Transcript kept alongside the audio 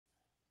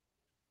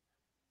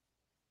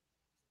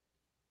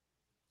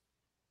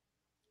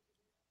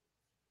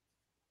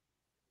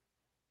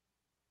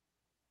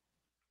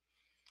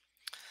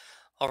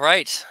All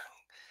right.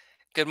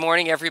 Good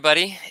morning,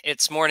 everybody.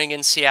 It's morning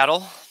in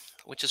Seattle,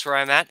 which is where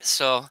I'm at.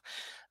 So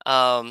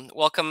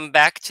welcome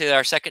back to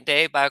our second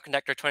day,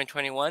 Bioconductor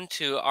 2021,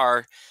 to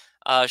our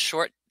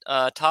short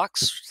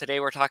talks. Today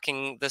we're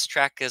talking, this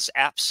track is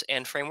apps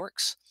and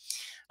frameworks.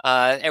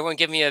 Everyone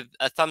give me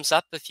a thumbs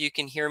up if you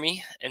can hear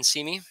me and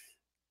see me.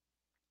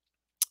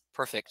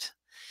 Perfect.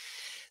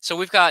 So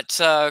we've got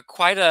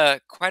quite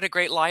a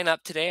great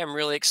lineup today. I'm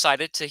really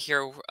excited to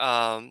hear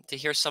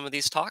some of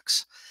these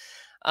talks.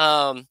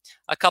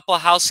 A couple of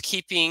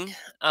housekeeping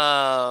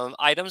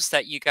items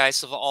that you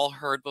guys have all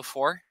heard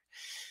before.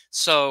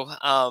 So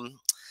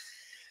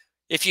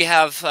if you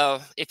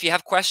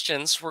have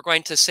questions, we're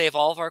going to save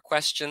all of our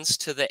questions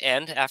to the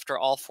end after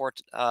all four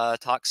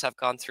talks have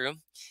gone through.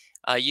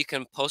 You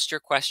can post your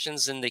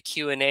questions in the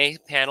Q&A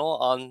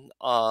panel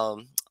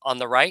on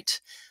the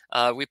right.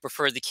 We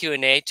prefer the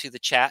Q&A to the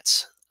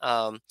chats.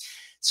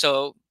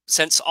 So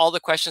since all the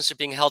questions are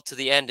being held to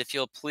the end, if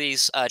you'll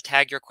please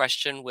tag your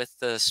question with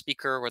the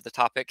speaker or the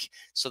topic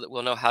so that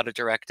we'll know how to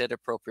direct it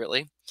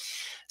appropriately.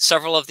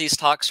 Several of these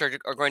talks are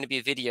going to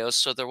be videos,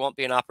 so there won't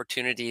be an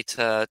opportunity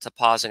to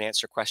pause and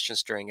answer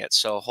questions during it.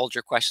 So hold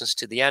your questions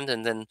to the end,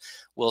 and then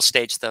we'll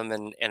stage them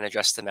and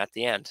address them at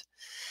the end.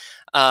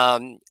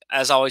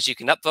 As always, you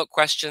can upvote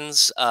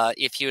questions.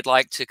 If you would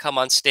like to come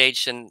on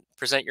stage and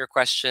present your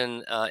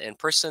question in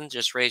person,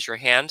 just raise your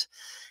hand,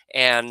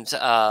 and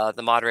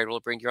the moderator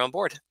will bring you on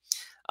board.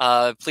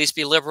 Please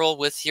be liberal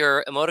with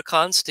your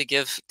emoticons to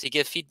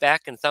give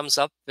feedback and thumbs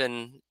up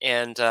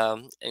and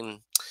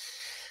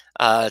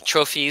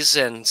trophies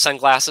and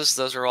sunglasses.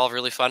 Those are all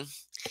really fun.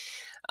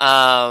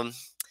 And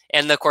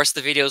of course,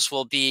 the videos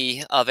will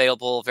be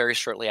available very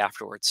shortly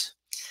afterwards.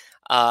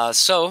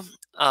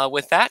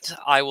 With that,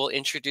 I will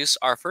introduce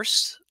our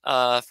first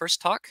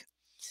talk.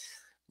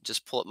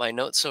 Just pull up my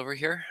notes over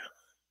here.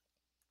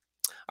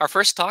 Our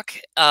first talk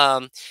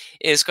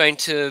is going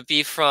to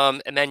be from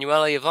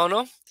Emanuela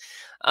Iovino.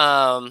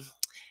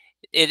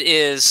 It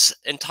is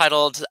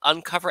entitled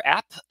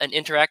unCOVERApp, an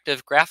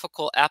interactive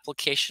graphical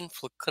application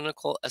for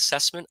clinical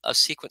assessment of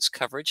sequence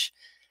coverage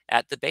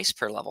at the base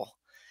pair level.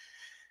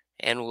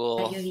 And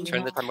we'll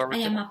turn the time over to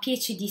I am a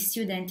PhD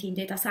student in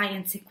data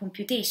science and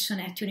computation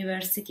at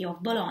University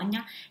of Bologna,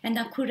 and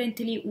I'm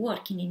currently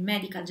working in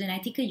medical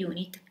genetic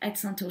unit at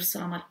St.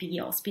 Ursula Malpighi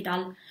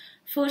Hospital.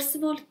 First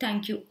of all,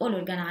 thank you all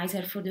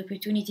organizers for the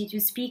opportunity to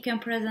speak and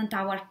present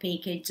our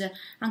package,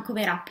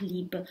 unCOVERApp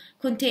Lib,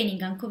 containing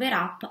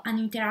unCOVERApp,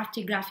 an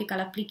interactive graphical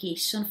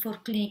application for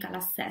clinical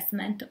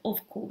assessment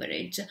of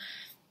coverage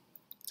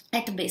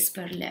at base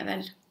pair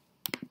level.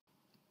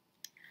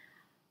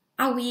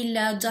 I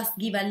will just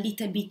give a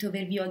little bit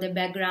overview of the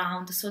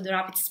background. So the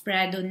rapid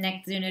spread of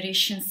next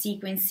generation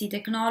sequencing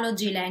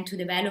technology led to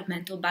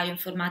development of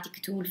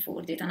bioinformatic tool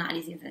for data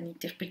analysis and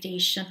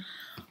interpretation.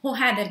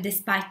 However,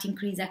 despite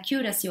increased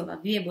accuracy of a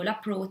viable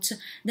approach,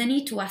 the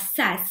need to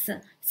assess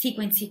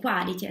sequencing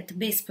quality at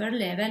base pair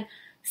level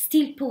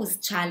still pose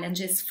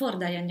challenges for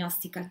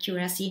diagnostic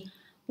accuracy.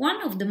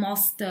 One of the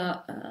most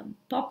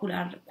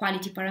popular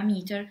quality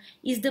parameter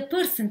is the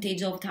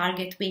percentage of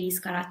target base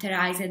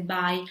characterized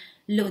by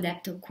low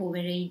depth of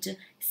coverage.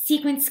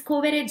 Sequence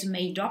coverage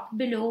may drop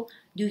below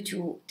due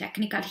to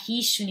technical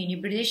issue in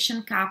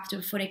hybridization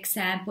capture, for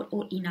example,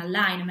 or in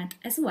alignment,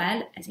 as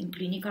well as in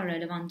clinical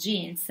relevant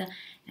genes.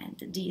 And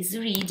these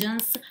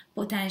regions,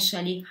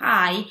 potentially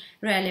high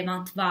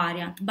relevant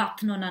variant,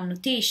 but no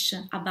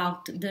annotation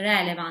about the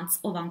relevance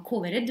of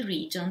uncovered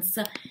regions,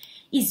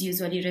 is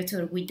usually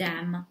returned with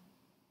them.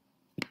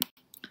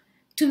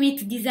 To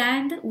meet this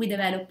end, we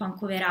develop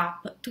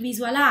unCOVERApp to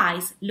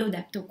visualize low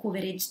depth of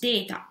coverage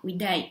data with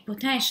their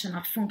potential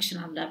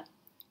functional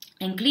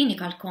and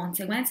clinical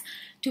consequence,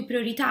 to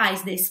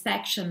prioritize the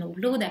inspection of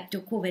low depth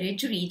of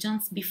coverage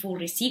regions before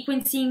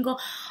resequencing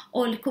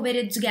all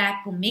coverage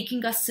gap or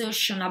making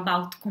assertion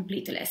about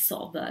completeness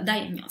of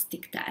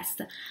diagnostic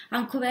test.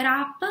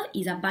 unCOVERApp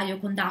is a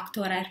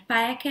bioconductor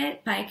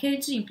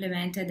package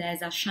implemented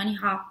as a Shiny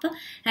app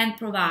and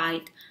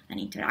provide an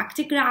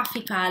interactive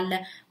graphical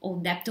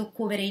of depth of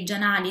coverage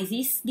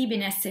analysis,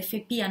 DBNS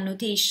FP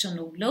annotation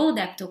of low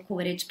depth of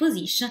coverage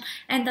position,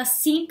 and a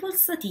simple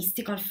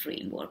statistical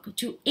framework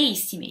to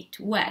estimate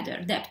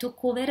whether depth of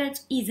coverage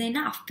is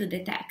enough to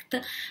detect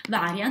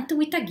variant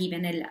with a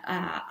given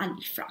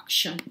allele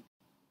fraction.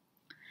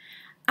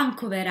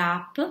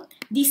 unCOVERApp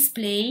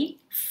display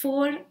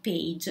 4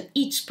 pages,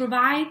 each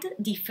provide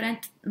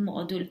different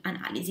module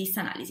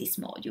analysis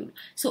module.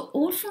 So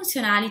all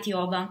functionality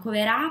of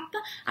unCOVERApp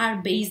are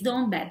based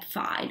on bed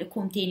file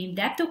containing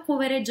depth of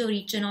coverage or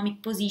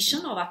genomic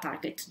position of a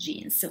target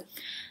genes.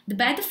 The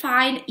bed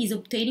file is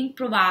obtaining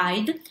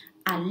provide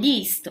a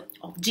list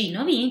of gene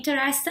of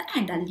interest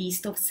and a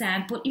list of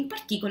sample, in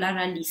particular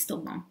a list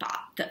of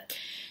non-path.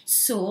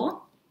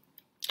 So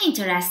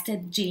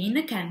interested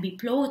gene can be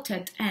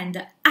plotted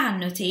and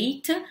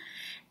annotated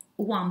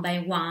one by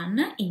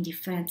one in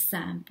different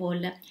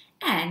samples,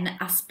 and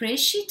a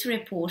spreadsheet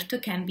report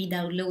can be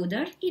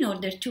downloaded in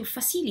order to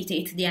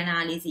facilitate the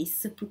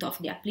analysis of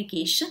the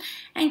application,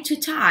 and to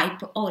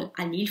type all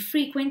allele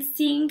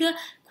frequencing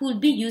could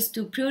be used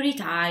to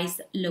prioritize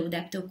low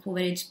depth of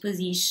coverage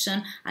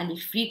position, allele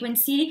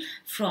frequency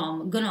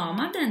from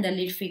GNOMAD and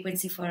allele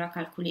frequency for a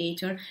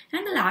calculator.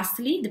 And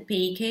lastly, the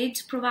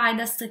package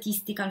provides a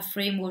statistical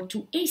framework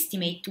to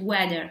estimate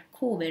whether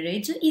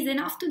coverage is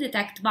enough to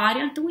detect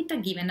variant with a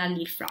given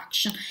allele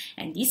fraction,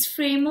 and this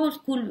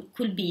framework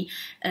could be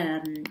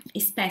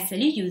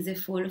especially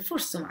useful for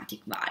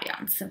somatic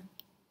variants.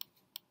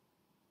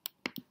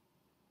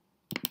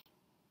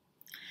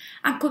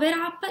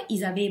 unCOVERApp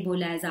is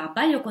available as a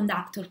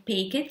bioconductor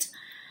package.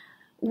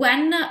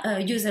 When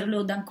user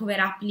load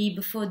unCOVERApp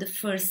lib for the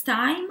first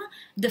time,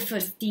 the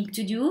first thing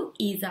to do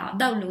is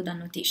download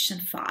annotation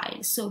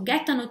file. So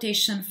get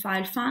annotation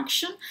file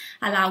function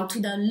allow to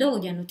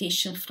download the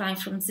annotation file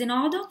from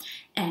Zenodo,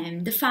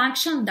 and the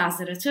function does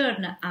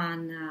return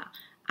an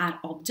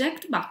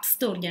object but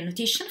store the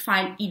annotation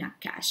file in a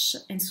cache,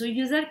 and so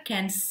user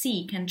can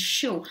see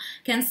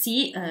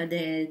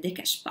the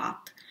cache path.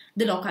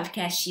 The local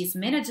cache is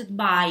managed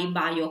by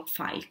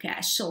biofile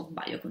cache of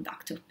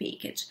bioconductor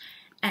package,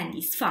 and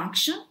this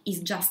function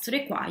is just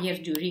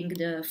required during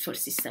the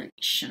first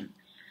installation.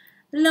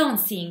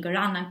 Launching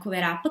run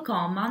unCOVERApp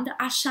command,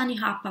 a shiny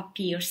app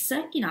appears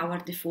in our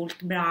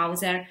default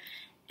browser,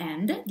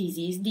 and this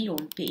is the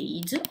home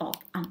page of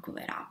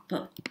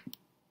unCOVERApp.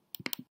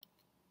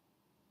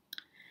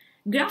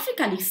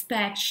 Graphical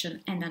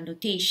inspection and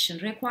annotation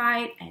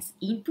require as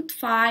input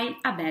file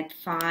a bed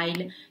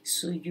file,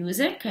 so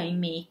user can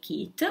make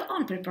it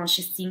on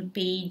preprocessing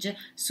page,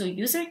 so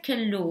user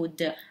can load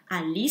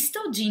a list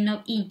of gene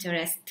of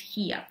interest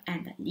here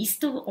and a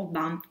list of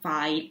BAM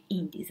file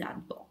in this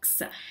ad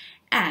box,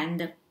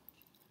 and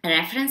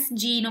reference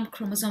genome,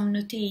 chromosome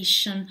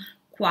notation,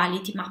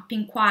 quality,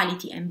 mapping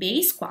quality and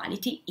base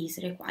quality is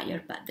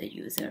required by the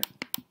user.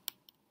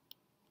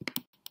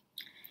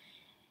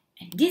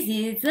 This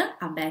is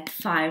a bed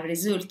file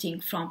resulting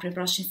from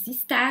preprocessing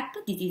step.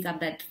 This is a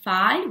bed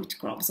file with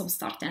chromosome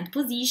start and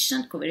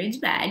position, coverage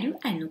value,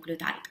 and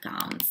nucleotide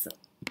counts.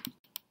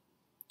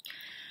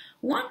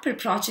 Once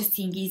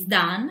preprocessing is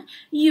done,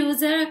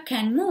 user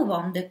can move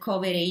on the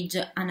coverage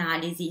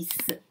analysis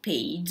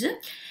page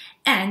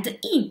and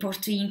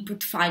import the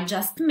input file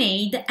just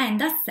made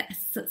and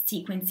assess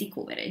sequence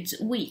coverage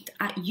with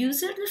a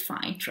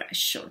user-defined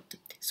threshold.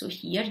 So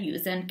here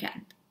user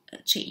can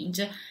change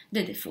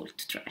the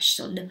default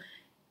threshold.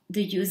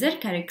 The user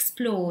can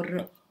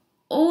explore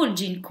all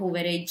gene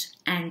coverage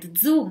and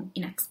zoom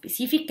in a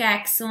specific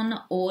exon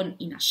or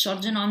in a short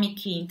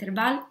genomic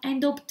interval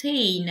and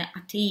obtain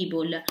a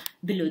table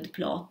below the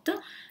plot,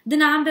 the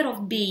number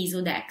of base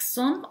of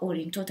exon or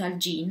in total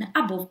gene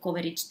above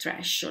coverage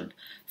threshold,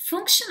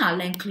 functional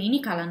and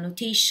clinical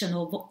annotation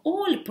of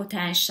all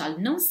potential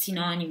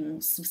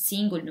non-synonymous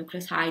single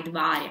nucleotide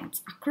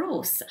variants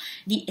across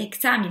the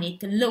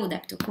examined low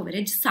depth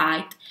coverage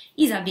site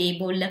is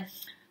available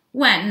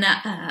when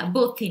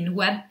both in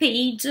web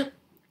page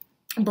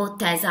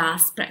both as a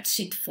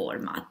spreadsheet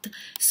format.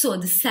 So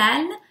the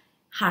cells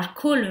are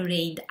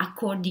colored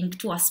according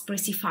to a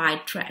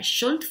specified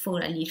threshold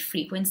for allele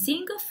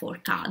frequencing, for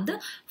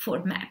CAD,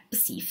 for map,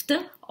 SIFT,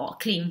 or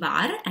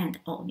CleanVar, and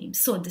OMIMS.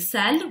 So the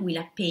cell will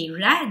appear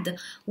red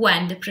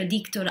when the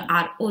predictor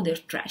are other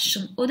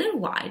threshold,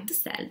 otherwise the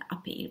cell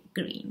appear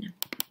green.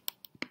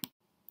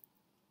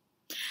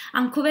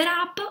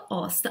 unCOVERApp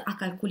hosts a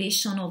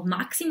calculation of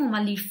maximum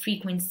allele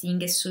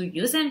frequencing, so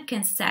user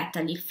can set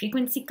allele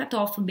frequency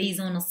cutoff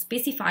based on a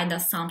specified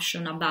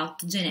assumption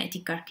about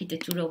genetic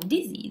architecture of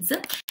disease,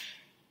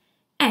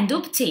 and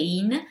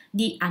obtain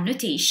the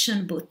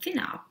annotation both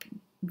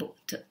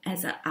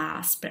as a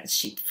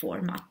spreadsheet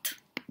format.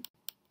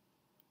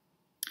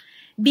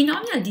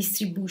 Binomial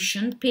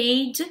distribution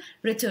page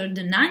returned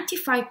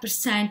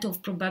 95%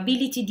 of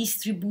probability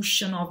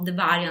distribution of the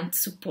variant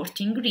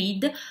supporting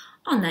grid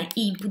on an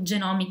input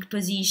genomic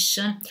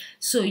position,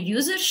 so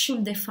user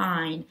should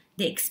define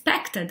the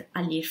expected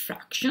allele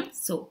fraction,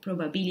 so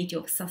probability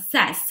of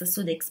success,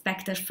 so the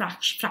expected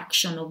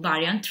fraction of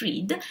variant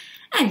read,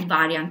 and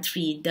variant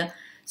read,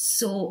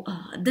 so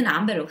the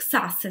number of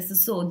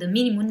success, so the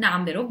minimum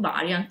number of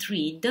variant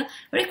read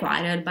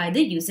required by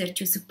the user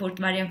to support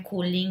variant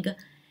calling.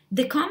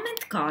 The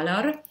comment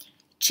color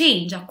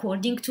change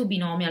according to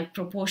binomial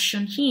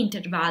proportion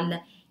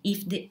interval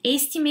if the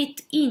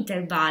estimate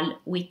interval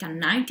with a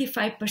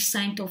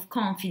 95% of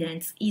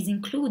confidence is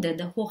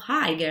included or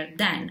higher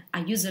than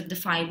a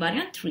user-defined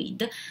variant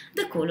read,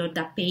 the color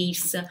that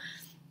appears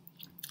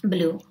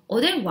blue,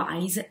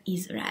 otherwise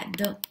is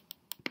red.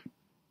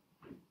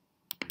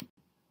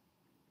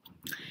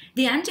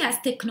 The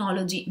NGS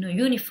technology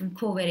non-uniform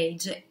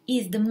coverage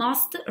is the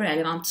most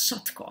relevant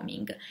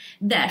shortcoming.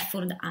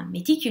 Therefore, a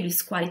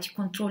meticulous quality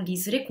control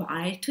is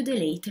required to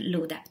delete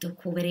low depth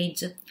of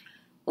coverage.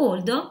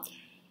 Although,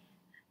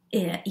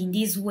 in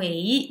this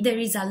way, there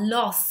is a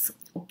loss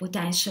or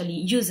potentially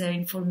user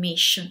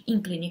information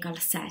in clinical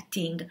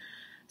setting.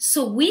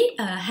 So we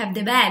have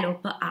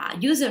developed a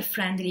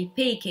user-friendly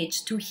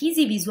package to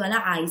easily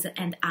visualize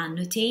and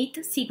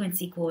annotate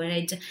sequence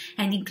coverage,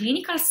 and in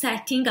clinical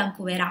setting,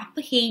 unCOVERApp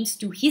aims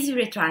to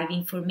easily retrieve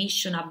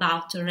information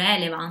about the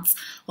relevance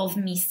of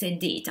missed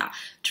data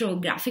through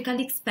graphical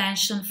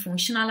expansion,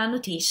 functional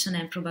annotation,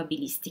 and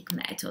probabilistic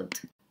method.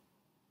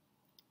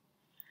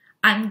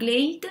 I'm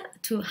glad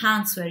to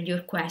answer your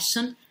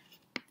question,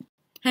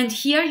 and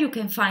here you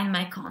can find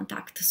my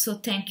contact, so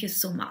thank you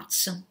so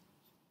much.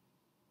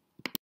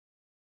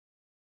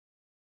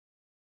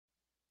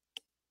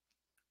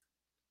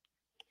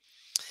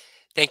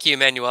 Thank you,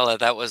 Emanuela.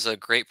 That was a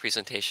great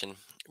presentation.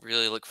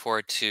 Really look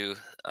forward to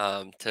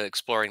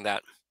exploring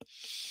that.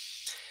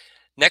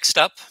 Next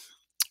up,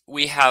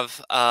 we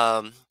have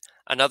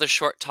another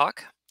short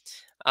talk.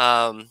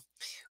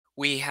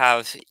 We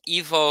have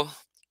Ivo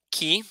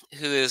Key,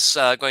 who is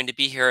going to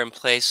be here in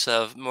place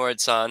of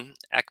Muradjan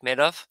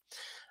Akhmedov.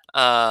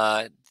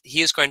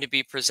 He is going to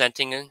be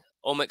presenting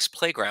OMICS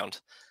Playground,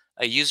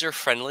 a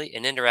user-friendly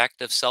and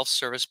interactive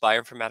self-service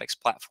bioinformatics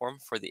platform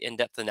for the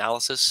in-depth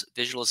analysis,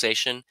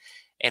 visualization,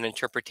 and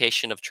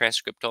interpretation of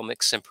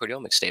transcriptomics and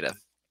proteomics data.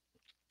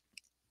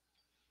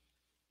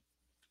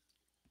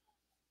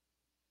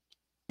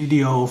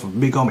 Video of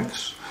Big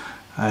Omics.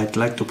 I'd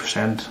like to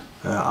present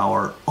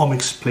our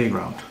OMICS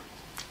Playground.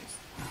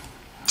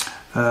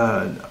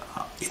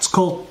 It's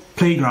called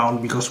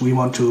Playground because we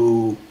want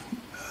to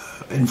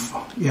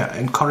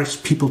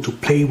encourage people to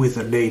play with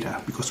their data,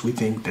 because we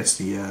think that's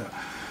the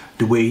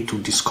way to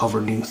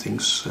discover new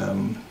things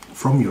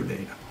from your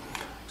data.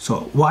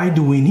 So why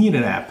do we need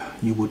an app?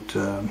 You would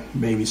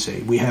maybe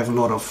say we have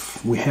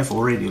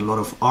already a lot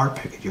of R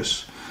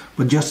packages,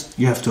 but just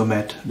you have to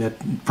admit that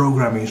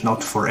programming is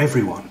not for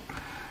everyone.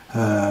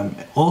 R,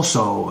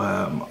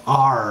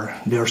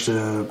 there's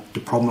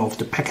the problem of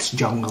the package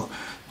jungle.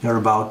 There are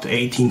about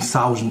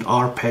 18,000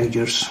 R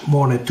packages,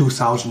 more than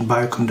 2,000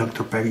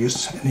 bioconductor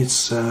packages, and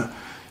it's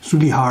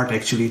really hard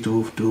actually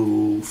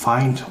to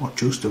find or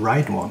choose the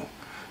right one.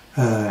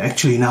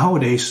 Actually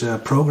nowadays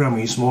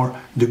programming is more,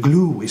 the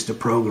glue is the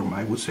program,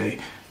 I would say,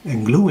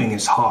 and gluing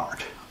is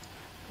hard.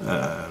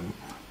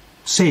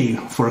 Say,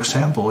 for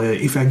example,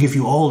 if I give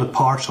you all the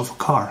parts of a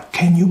car,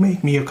 can you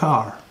make me a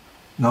car?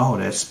 No,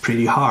 that's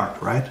pretty hard,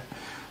 right?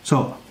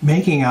 So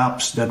making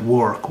apps that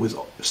work with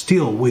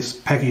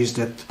packages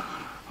that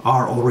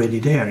are already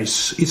there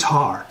is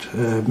hard.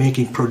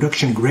 Making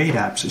production grade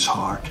apps is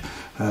hard.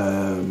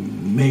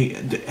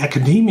 The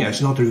academia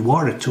is not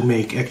rewarded to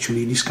make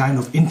actually these kind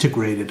of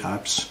integrated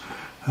apps.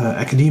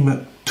 Academic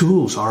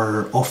tools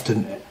are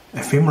often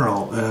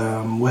ephemeral.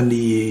 When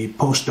the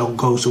postdoc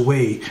goes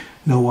away,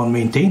 no one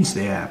maintains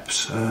the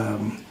apps.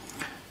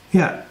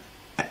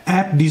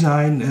 App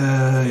design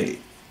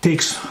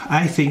takes,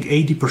 I think,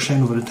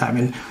 80% of the time,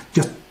 and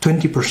just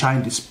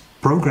 20% is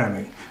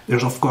programming.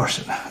 There's of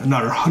course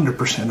another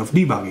 100% of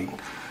debugging.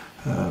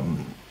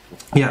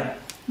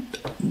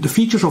 The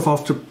features of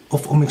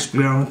OMICS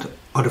Playground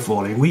are the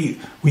following. We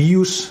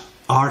use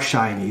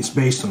RShiny. It's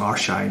based on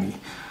RShiny.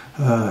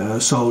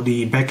 So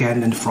the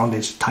backend and the front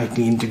is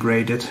tightly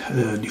integrated.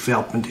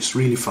 Development is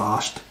really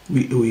fast.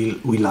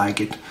 We like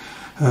it.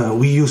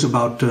 We use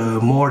about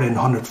more than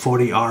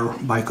 140 R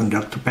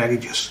bioconductor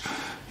packages.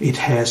 It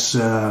has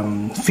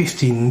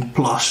 15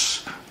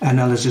 plus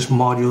analysis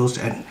modules,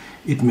 and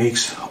it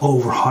makes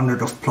over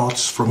 100 of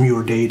plots from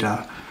your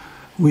data.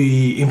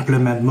 We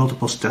implement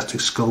multiple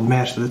statistical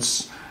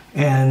methods,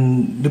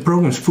 and the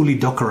program is fully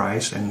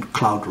Dockerized and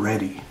cloud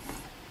ready.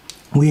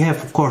 We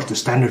have, of course, the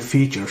standard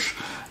features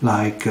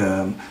like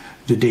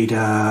the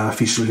data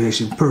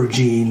visualization per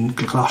gene,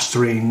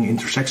 clustering,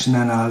 intersection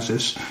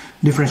analysis,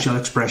 differential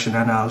expression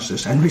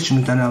analysis,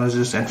 enrichment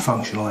analysis, and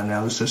functional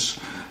analysis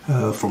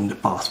from the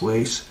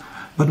pathways.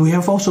 But we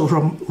have also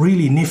some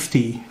really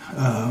nifty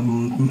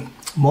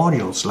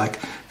modules like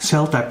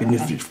cell type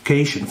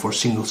identification for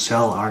single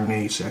cell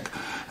RNA-seq.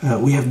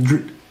 We have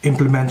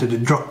implemented a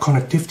drug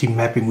connectivity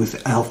mapping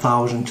with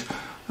L1000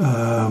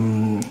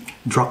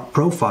 drug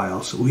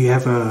profiles. We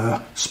have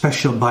a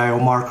special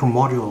biomarker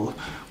module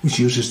which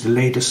uses the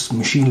latest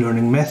machine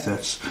learning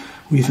methods.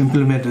 We've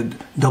implemented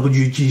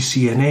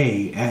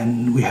WGCNA,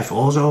 and we have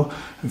also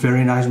a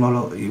very nice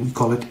model, we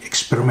call it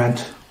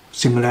experiment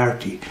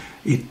similarity.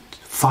 It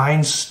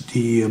finds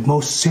the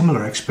most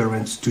similar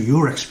experiments to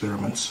your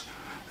experiments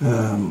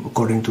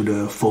according to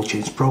the fold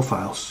change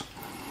profiles.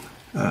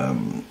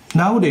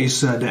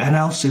 Nowadays the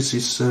analysis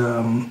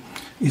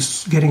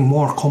is getting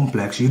more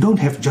complex. You don't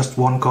have just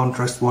one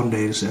contrast, one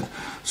data set.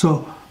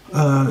 So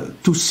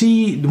to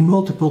see the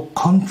multiple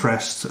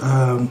contrasts,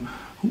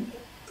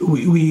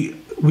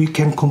 we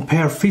can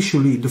compare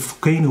visually the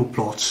volcano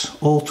plots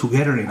all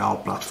together in our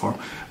platform.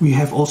 We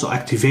have also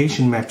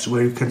activation maps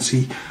where you can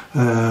see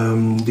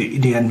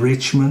the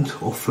enrichment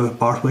of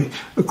pathway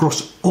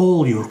across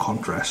all your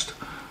contrast.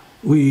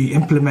 We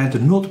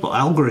implemented multiple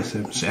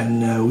algorithms,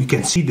 and we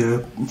can see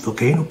the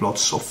volcano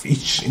plots of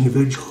each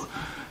individual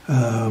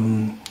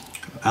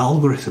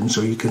algorithm,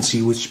 so you can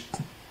see which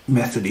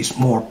method is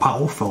more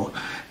powerful,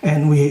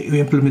 and we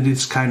implemented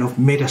this kind of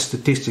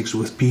meta-statistics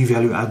with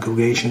p-value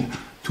aggregation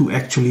to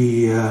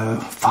actually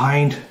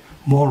find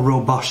more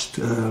robust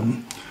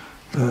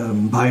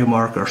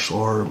biomarkers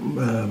or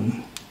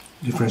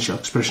differential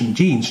expression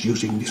genes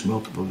using these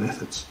multiple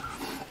methods.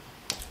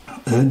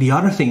 The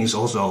other thing is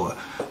also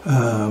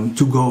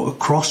to go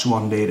across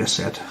one data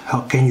set.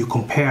 How can you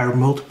compare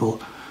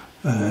multiple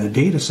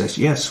data sets?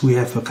 Yes, we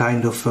have a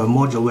kind of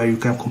module where you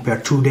can compare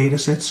two data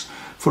sets.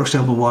 For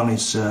example, one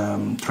is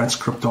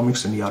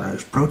transcriptomics and the other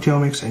is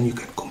proteomics, and you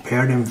can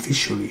compare them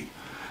visually.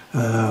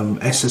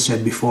 As I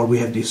said before, we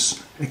have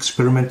this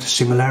experiment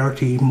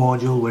similarity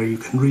module where you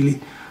can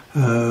really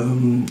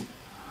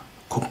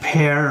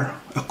compare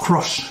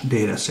across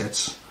data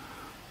sets.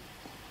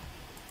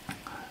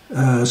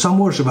 Some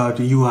words about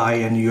the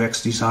UI and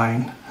UX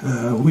design.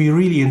 We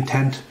really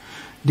intend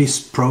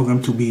this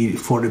program to be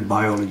for the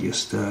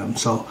biologist,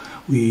 so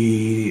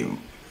we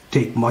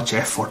take much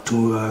effort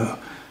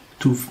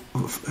to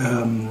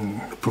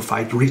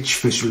provide rich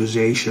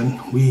visualization.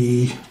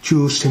 We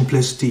choose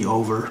simplicity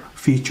over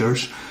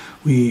features.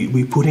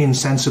 We put in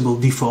sensible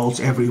defaults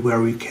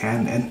everywhere we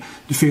can, and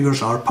the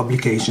figures are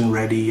publication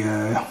ready,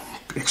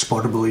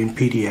 exportable in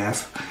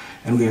PDF,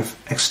 and we have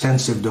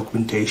extensive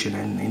documentation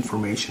and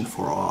information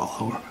for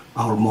all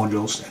our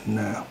modules and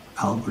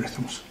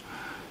algorithms.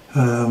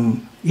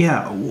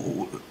 Yeah,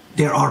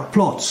 there are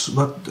plots,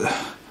 but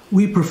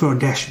we prefer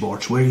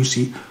dashboards where you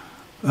see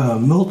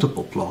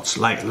multiple plots,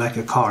 like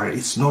a car.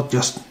 It's not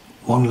just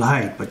one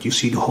light, but you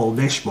see the whole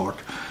dashboard.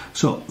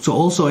 So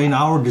also in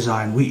our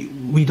design,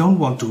 we don't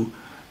want to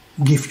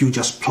give you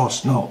just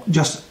plots, no,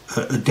 just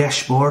a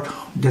dashboard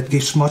that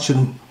gives much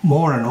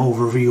more an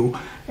overview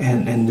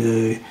and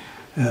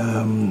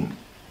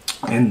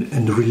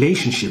the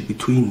relationship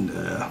between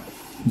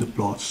the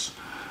plots.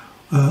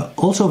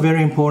 Also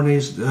very important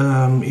is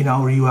in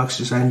our UX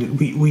design,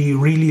 we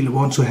really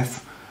want to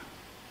have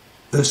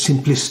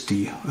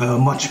simplicity,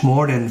 much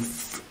more than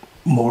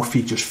more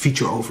features,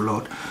 feature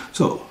overload.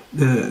 So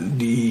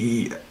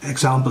the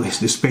example is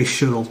the space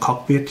shuttle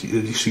cockpit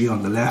you see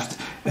on the left,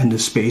 and the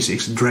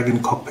SpaceX Dragon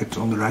cockpit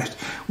on the right,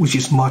 which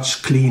is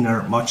much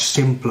cleaner, much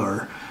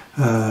simpler.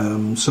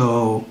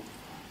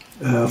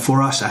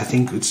 For us, I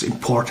think it's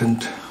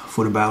important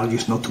for the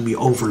biologists not to be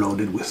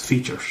overloaded with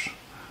features.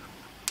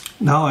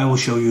 Now I will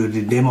show you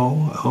the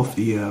demo of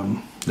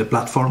the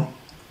platform.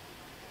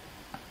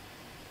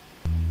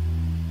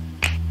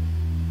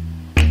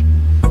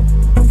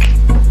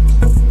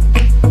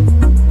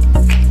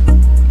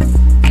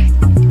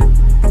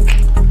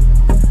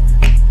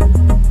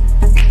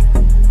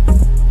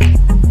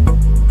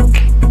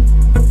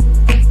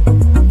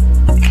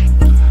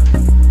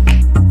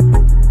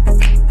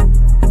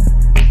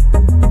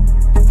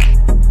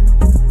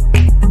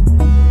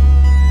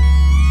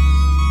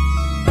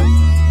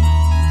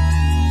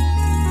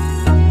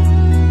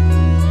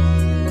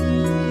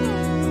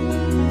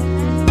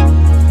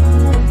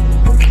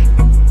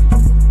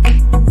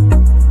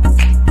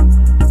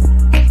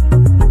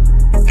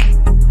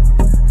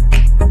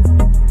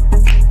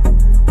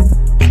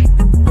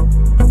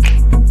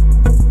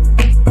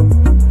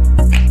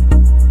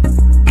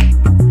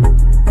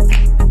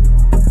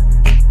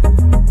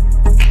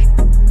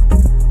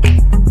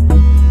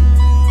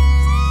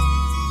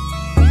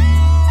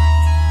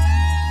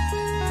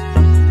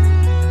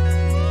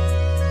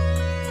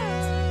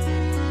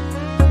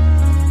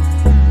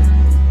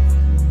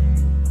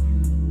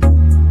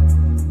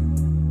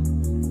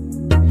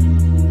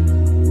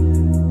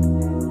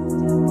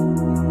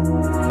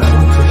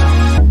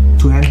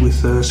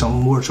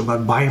 Some words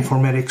about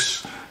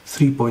bioinformatics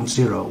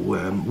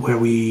 3.0, where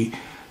we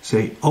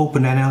say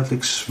open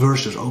analytics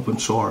versus open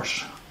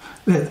source.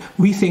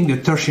 We think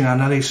that tertiary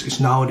analytics is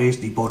nowadays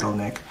the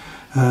bottleneck.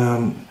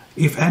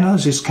 If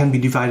analysis can be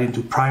divided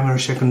into primary,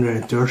 secondary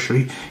and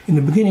tertiary, in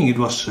the beginning it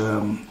was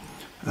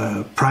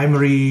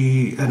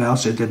primary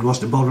analysis that was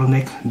the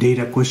bottleneck,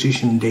 data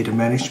acquisition, data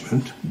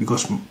management,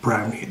 because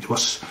primary it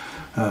was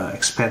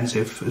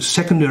expensive.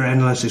 Secondary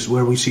analysis,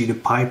 where we see the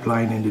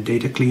pipeline and the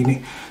data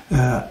cleaning,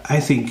 I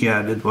think,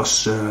 yeah, that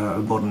was a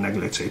bottleneck,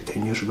 let's say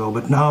 10 years ago.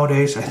 But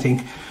nowadays, I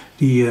think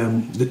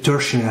the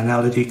tertiary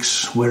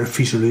analytics, where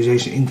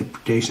visualization,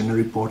 interpretation, and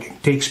reporting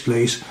takes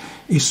place,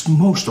 is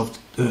most of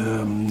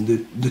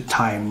the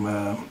time.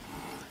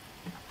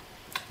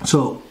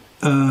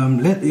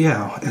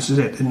 Yeah, as I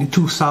said, in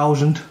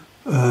 2000.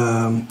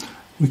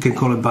 We can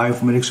call it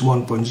bioinformatics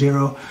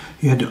 1.0.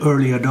 You had the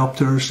early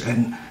adopters,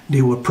 and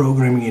they were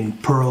programming in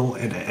Perl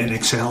and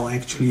Excel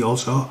actually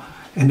also,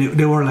 and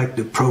they were like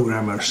the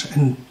programmers.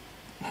 And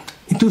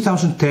in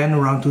 2010,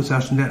 around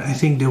 2010, I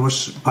think there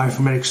was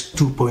bioinformatics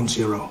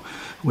 2.0,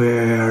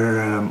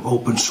 where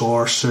open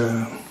source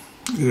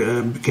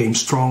became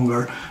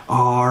stronger,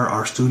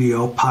 R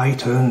Studio,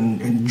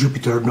 Python, and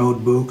Jupyter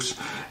notebooks,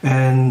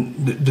 and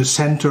the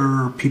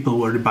center people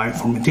were the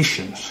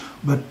bioinformaticians.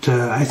 But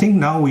I think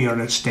now we are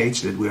at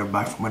stage that we are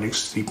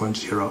bioinformatics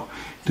 3.0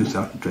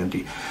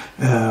 2020.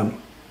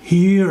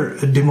 Here,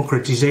 a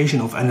democratization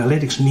of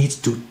analytics needs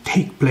to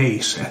take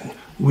place, and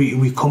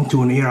we come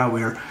to an era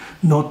where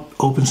not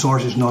open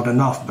source is not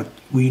enough, but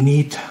we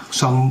need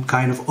some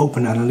kind of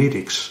open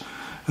analytics.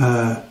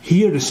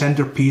 Here the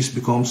centerpiece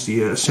becomes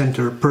the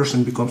center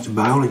person becomes the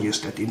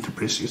biologist that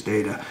interprets this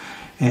data,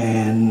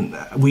 and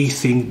we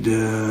think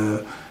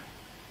the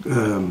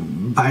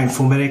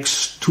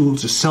bioinformatics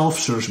tools, the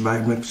self-source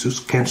bioinformatics tools,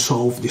 can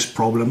solve this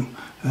problem.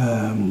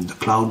 The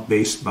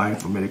cloud-based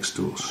bioinformatics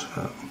tools.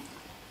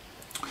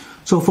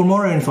 So for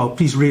more info,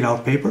 please read our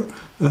paper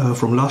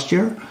from last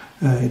year.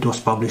 It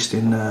was published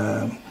in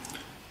NAR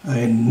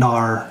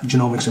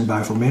Genomics and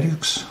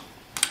Bioinformatics.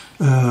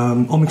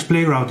 OMICS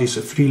Playground is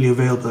freely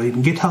available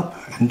in GitHub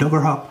and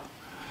DoggerHub.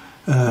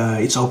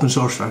 It's open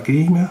source for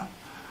academia,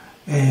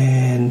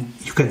 and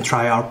you can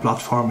try our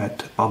platform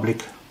at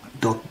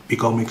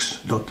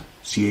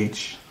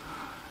public.bigomics.ch.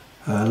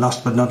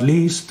 Last but not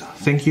least,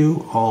 thank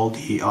you all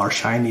the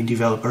RShiny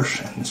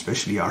developers, and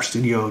especially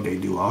RStudio. They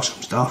do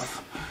awesome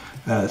stuff.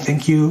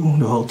 Thank you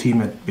the whole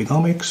team at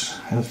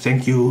BIOINFORMATICS, and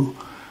thank you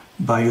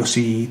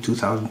BioC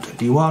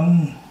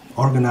 2021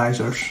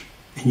 organizers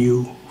and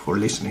you for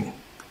listening.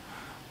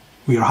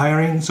 We are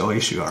hiring, so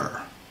if you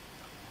are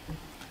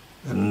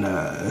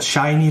a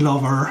Shiny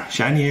lover,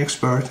 Shiny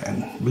expert,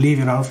 and believe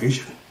in our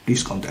vision,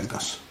 please contact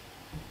us.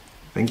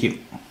 Thank you.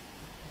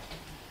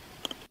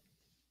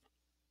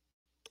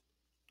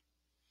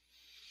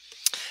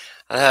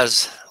 That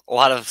was a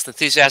lot of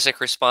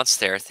enthusiastic response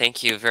there.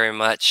 Thank you very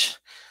much,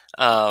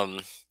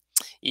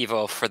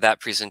 Ivo, for that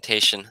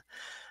presentation.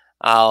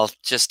 I'll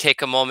just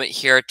take a moment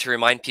here to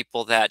remind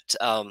people that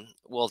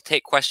we'll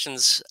take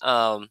questions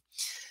at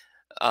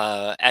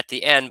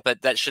the end,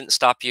 but that shouldn't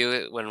stop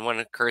you when one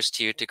occurs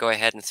to you to go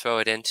ahead and throw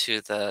it into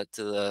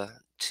the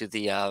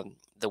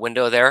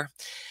window there,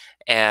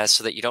 and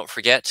so that you don't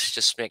forget.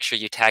 Just make sure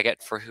you tag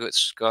it for who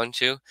it's going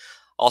to.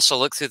 Also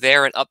look through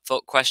there and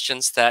upvote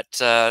questions that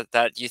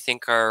that you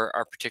think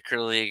are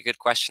particularly good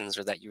questions,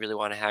 or that you really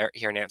want to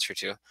hear an answer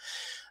to,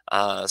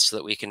 so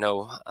that we can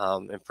know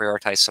and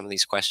prioritize some of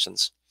these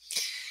questions.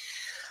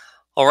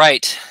 All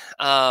right,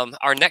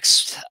 our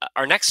next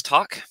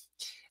talk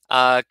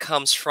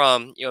comes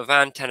from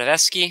Jovan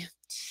Tanevski.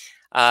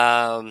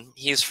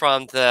 He's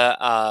from the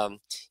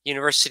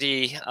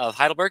University of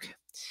Heidelberg.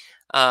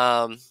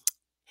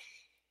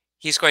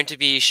 He's going to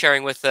be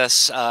sharing with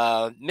us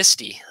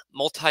MISTI,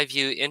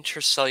 Multi-View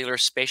Intercellular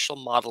Spatial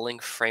Modeling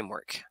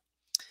Framework.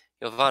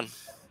 Jovan.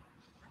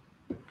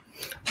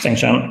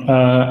 Thanks, Jan.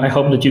 I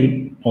hope that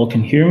you all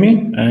can hear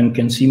me and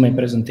can see my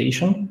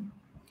presentation.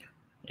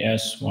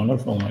 Yes,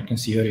 wonderful. I can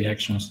see your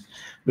reactions.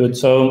 Good.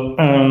 So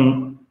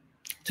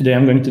today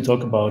I'm going to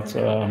talk about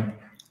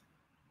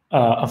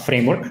a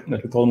framework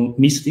that we call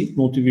MISTI,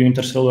 Multi-View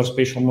Intercellular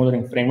Spatial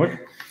Modeling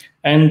Framework,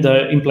 and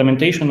the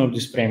implementation of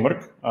this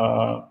framework,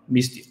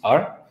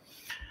 MISTI-R,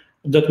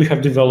 that we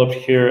have developed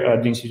here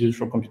at the Institute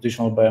for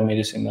Computational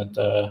Biomedicine at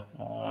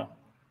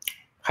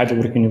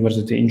Heidelberg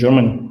University in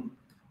Germany.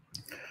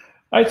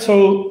 Right,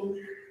 so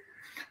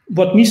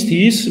what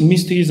MISTI is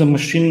a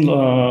machine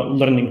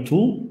learning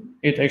tool.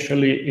 It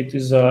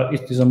is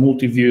a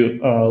multi-view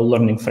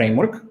learning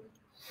framework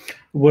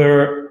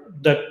where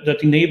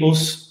that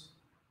enables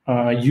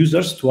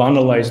users to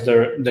analyze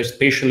their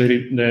spatial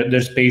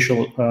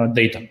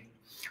data.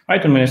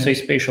 Right, and when I say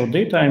spatial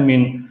data, I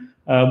mean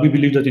we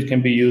believe that it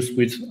can be used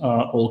with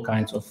all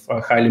kinds of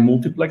highly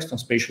multiplexed and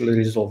spatially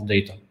resolved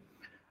data.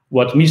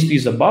 What MISTI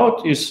is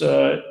about is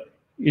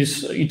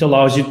it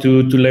allows you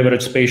to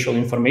leverage spatial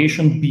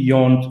information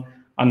beyond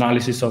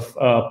analysis of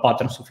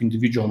patterns of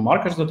individual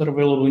markers that are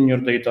available in your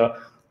data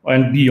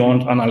and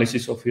beyond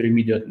analysis of your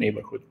immediate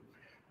neighborhood.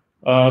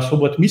 So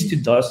what MISTI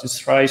does is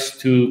tries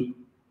to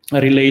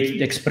relate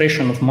the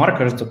expression of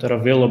markers that are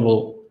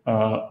available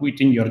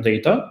within your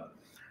data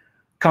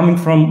coming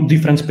from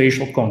different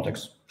spatial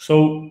contexts.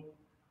 So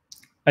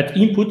at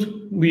input,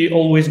 we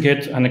always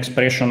get an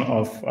expression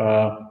of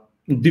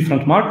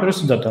different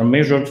markers that are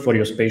measured for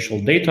your spatial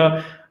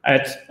data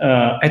at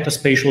a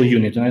spatial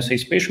unit. And I say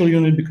spatial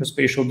unit because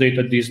spatial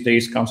data these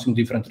days comes in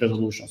different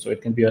resolutions. So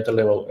it can be at a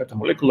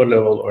molecular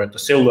level, or at a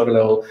cellular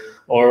level,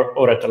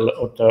 or at a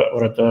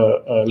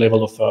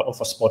level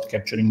of a spot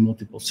capturing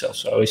multiple cells.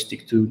 So I always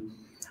stick to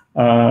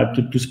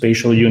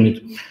spatial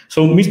unit.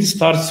 So MISTI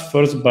starts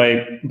first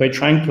by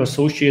trying to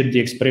associate the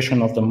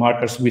expression of the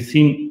markers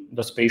within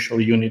the spatial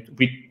unit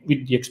with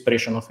the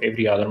expression of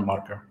every other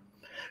marker.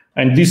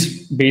 And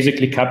this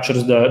basically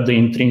captures the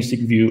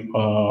intrinsic view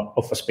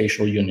of a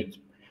spatial unit.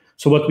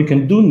 So what we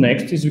can do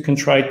next is we can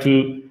try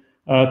to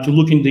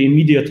look in the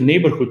immediate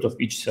neighborhood of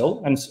each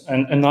cell and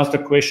ask the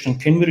question,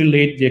 can we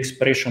relate the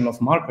expression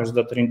of markers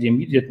that are in the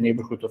immediate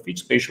neighborhood of each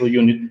spatial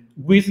unit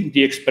with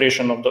the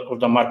expression of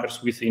the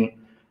markers within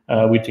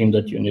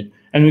that unit?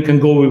 And we can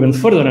go even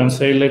further and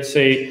say, let's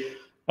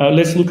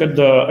look at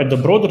the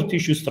broader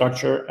tissue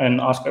structure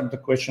and ask the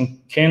question,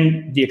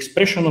 can the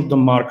expression of the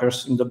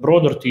markers in the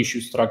broader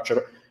tissue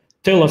structure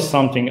tell us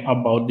something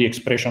about the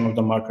expression of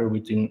the marker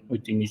within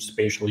each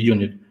spatial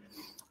unit?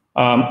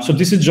 So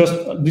this is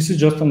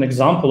just an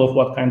example of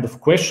what kind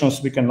of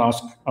questions we can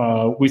ask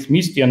with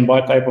MISTI and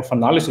what type of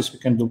analysis we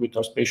can do with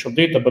our spatial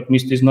data. But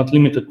MISTI is not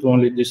limited to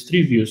only these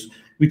 3 views.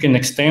 We can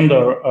extend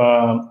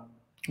our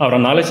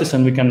analysis,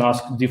 and we can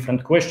ask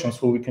different questions.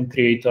 So we can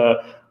create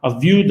a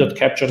view that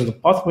captures the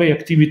pathway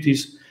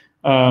activities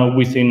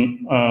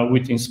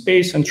within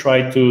space, and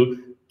try to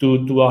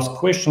ask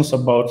questions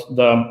about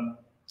the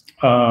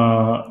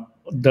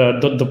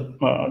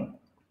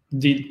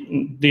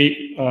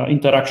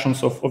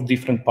interactions of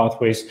different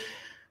pathways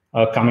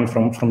coming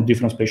from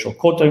different spatial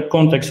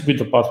contexts with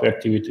the pathway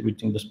activity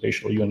within the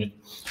spatial unit.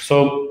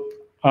 So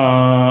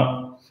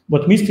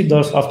what MISTI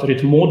does after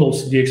it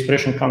models the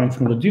expression coming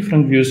from the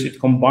different views, it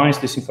combines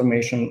this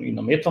information in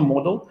a meta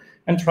model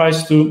and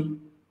tries to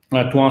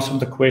answer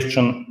the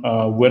question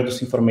where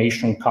this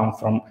information comes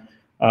from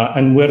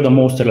and where the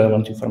most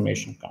relevant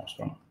information comes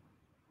from.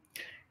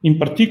 In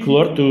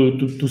particular,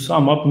 to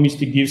sum up,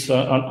 MISTI gives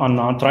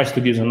tries to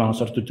give an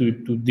answer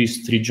to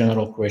these 3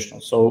 general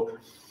questions. So,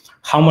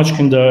 how much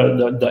can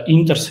the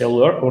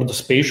intercellular or the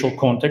spatial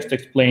context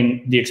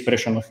explain the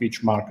expression of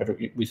each marker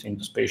within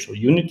the spatial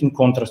unit, in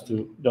contrast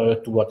to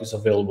what is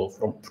available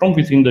from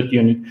within that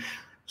unit?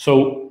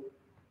 So,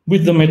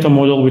 with the meta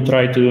model, we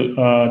try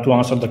to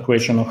answer the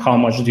question of how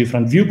much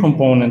different view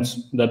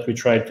components that we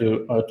try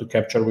to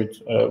capture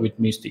with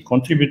MISTI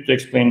contribute to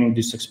explaining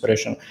this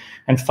expression.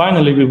 And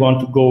finally, we want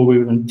to go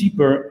even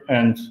deeper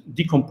and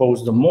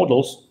decompose the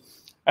models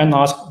and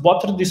ask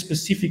what are the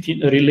specific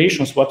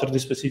relations, what are the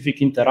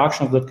specific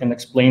interactions that can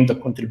explain the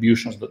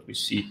contributions that we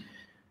see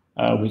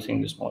within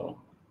this model.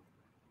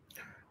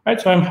 Right,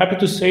 so I'm happy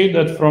to say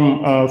that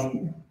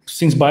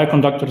since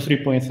Bioconductor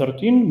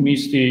 3.13,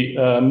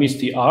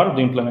 MISTI-R,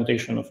 the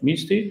implementation of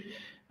MISTI,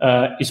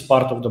 is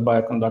part of the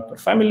Bioconductor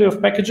family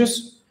of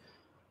packages.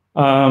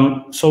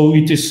 So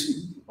it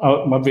is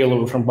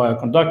available from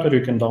Bioconductor.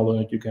 You can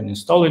download it, you can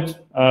install it.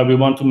 We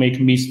want to make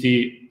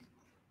MISTI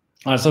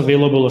as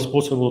available as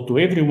possible to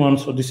everyone.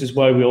 So this is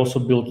why we also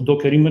built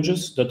Docker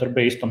images that are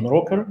based on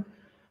Rocker.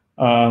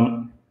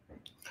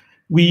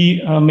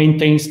 We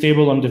maintain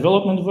stable and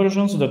development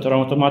versions that are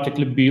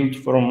automatically built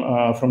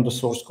from the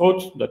source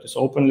code that is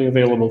openly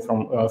available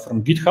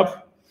from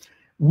GitHub.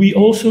 We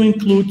also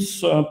include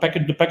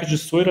the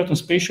packages Seri and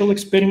Spatial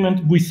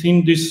Experiment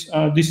within this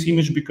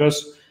image,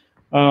 because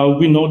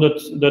we know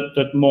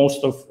that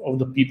most of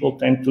the people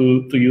tend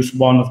to use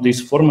one of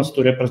these formats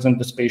to represent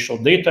the spatial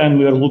data, and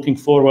we are looking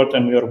forward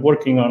and we are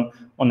working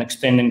on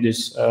extending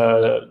this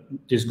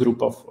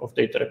group of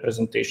data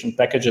representation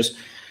packages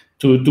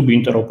to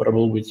be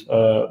interoperable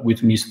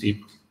with MISTI.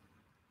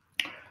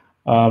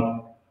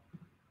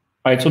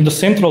 Right, so the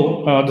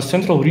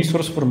central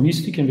resource for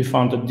MISTI can be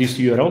found at this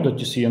URL that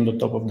you see on the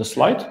top of the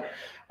slide.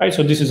 Right,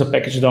 so this is a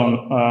package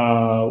down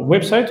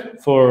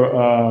website for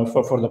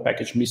the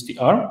package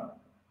MISTI-R.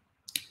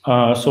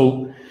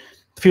 So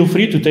feel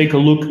free to take a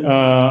look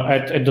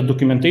at the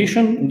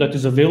documentation that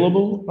is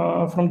available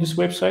from this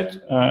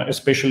website,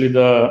 especially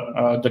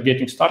the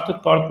getting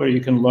started part, where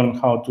you can learn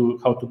how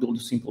to build a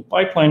simple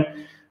pipeline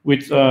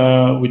with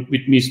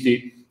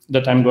MISTI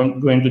that I'm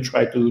going to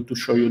try to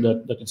show you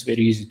that it's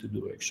very easy to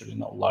do actually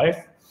now live.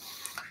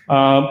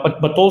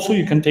 But also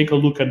you can take a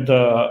look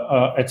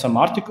at some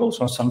articles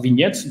or some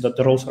vignettes that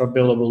are also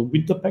available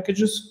with the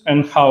packages,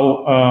 and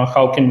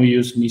how can we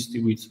use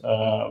MISTI with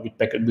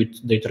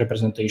data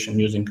representation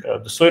using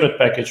the Seri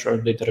package, or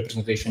data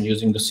representation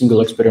using the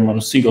single experiment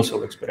or single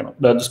cell experiment,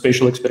 the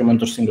spatial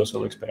experiment or single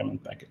cell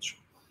experiment package.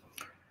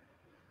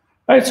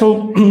 All right,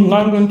 so now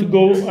I'm going to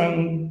go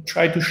and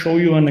try to show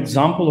you an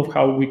example of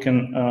how we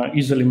can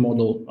easily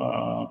model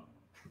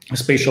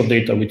spatial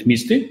data with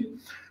MISTI.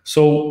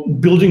 So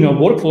building a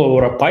workflow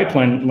or a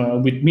pipeline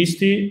with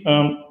MISTI,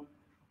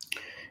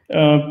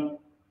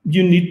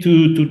 you need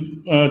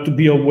to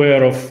be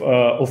aware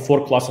of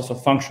 4 classes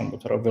of functions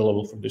that are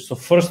available for this. So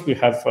first we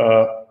have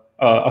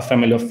a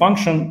family of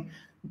function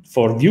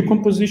for view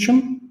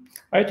composition,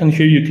 right? And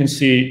here you can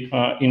see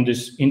in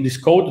this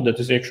code, that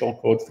is actual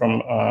code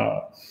from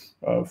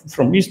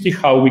MISTI,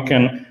 how we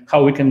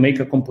can make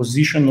a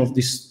composition of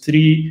these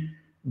 3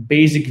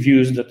 basic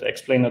views that I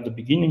explained at the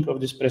beginning of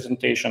this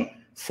presentation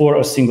for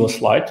a single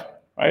slide,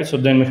 right? So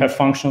then we have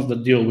functions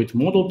that deal with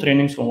model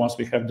training. So once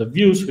we have the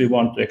views, we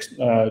want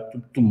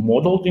to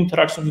model the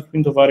interaction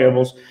between the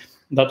variables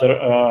that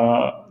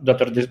are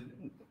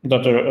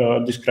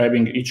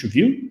describing each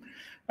view,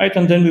 right?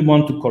 And then we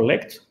want to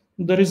collect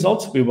the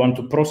results. We want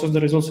to process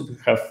the results. If we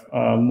have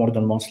more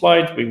than one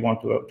slide, we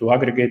want to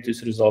aggregate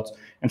these results.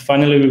 And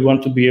finally, we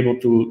want to be able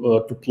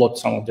to plot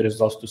some of the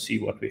results to see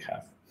what we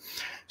have.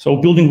 So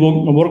building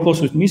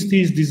workflows with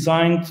MISTI is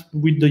designed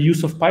with the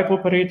use of pipe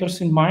operators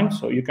in mind.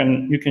 So you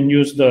can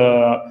use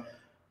the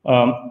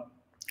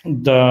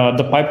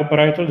pipe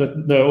operator,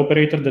 the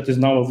operator that is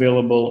now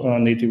available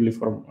natively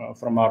from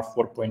R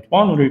 4.1,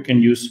 or you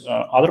can use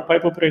other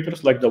pipe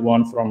operators like the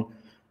one from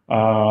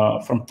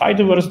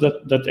Tidyverse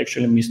that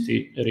actually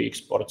MISTI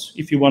re-exports.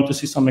 If you want to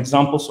see some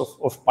examples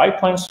of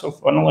pipelines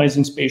of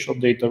analyzing spatial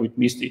data with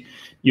MISTI,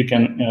 you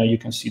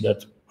can see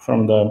that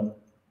from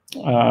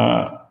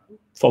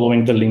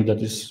following the link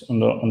that is on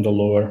the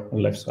lower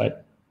left side.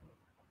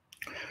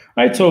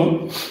 Right,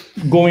 so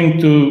going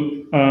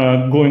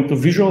to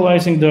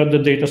visualizing the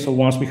data. So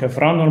once we have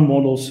run our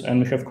models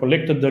and we have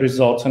collected the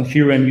results, and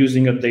here I'm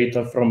using a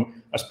data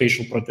from a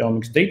spatial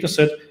proteomics data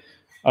set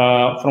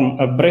from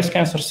breast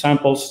cancer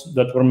samples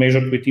that were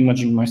measured with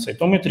imaging mass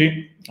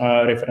cytometry.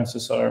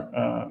 References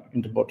are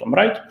in the bottom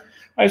right.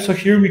 Right, so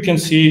here we can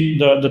see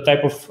the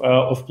type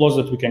of plots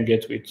that we can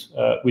get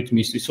with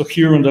MISTI. So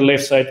here on the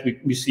left side,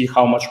 we see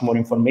how much more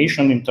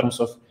information in terms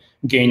of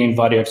gain in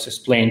variance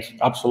explained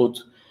absolute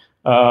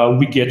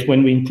we get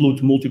when we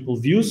include multiple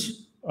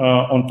views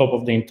on top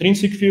of the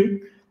intrinsic view.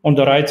 On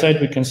the right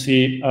side, we can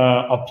see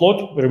a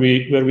plot where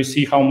we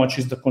see how much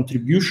is the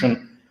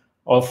contribution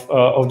of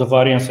the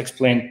variance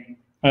explained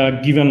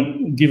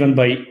given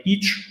by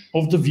each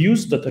of the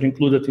views that are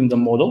included in the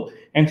model.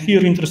 And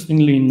here,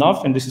 interestingly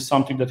enough, and this is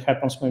something that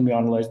happens when we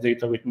analyze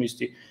data with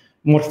MISTI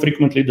more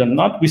frequently than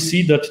not, we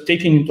see that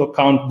taking into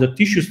account the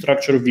tissue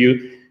structure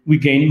view, we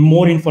gain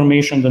more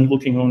information than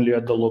looking only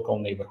at the local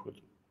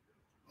neighborhood.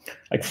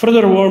 Like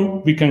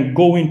furthermore, we can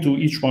go into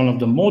each one of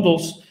the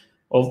models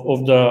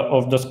of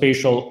the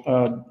spatial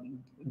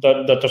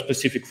that are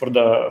specific for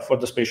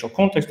the spatial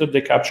context that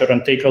they capture,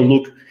 and take a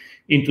look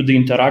into the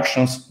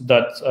interactions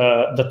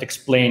that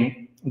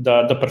explain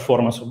the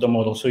performance of the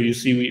model. So you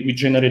see, we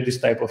generate this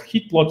type of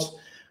heat plots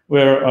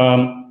where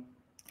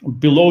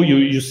below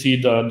you see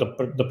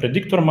the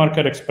predictor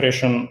marker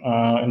expression,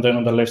 and then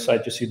on the left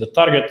side you see the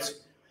targets.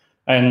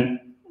 And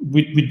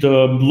with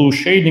the blue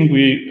shading,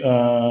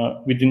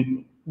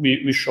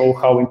 we show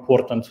how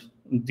important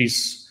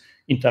this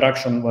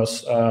interaction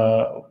was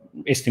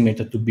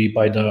estimated to be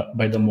by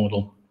the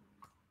model.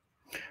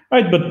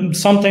 Right, but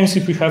sometimes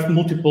if we have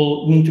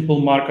multiple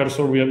markers,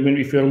 or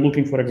if we are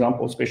looking, for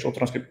example, spatial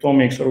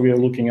transcriptomics, or we are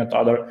looking at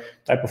other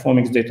type of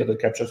omics data that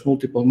captures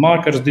multiple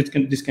markers,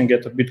 this can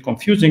get a bit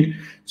confusing.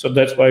 So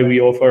that's why we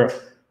offer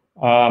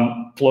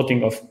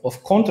plotting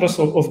of contrast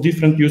of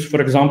different views. For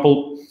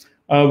example,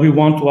 we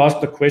want to ask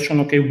the question,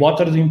 okay,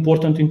 what are the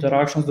important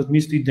interactions that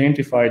MISTI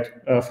identified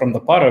from the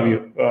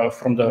paraview,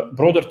 from the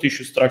broader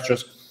tissue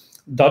structures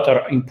that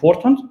are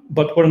important,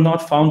 but were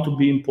not found to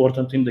be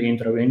important in the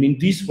intraview. And in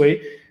this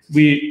way,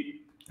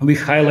 we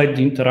highlight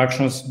the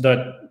interactions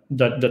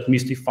that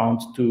MISTI found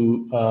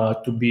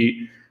to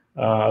be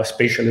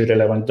spatially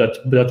relevant,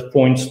 that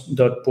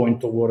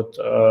point toward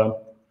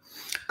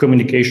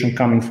communication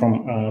coming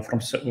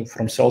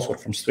from cells or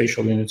from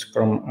spatial units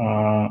from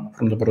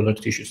the broader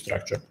tissue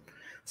structure.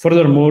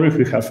 Furthermore, if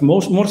we have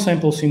more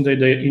samples in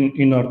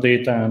our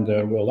data and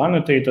they're well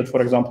annotated,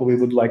 for example, we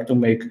would like to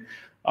make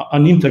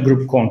an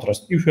intergroup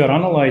contrast. If we are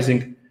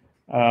analyzing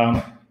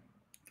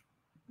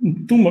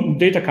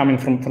data coming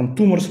from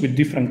tumors with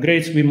different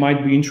grades, we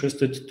might be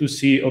interested to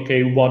see,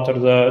 okay, what are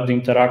the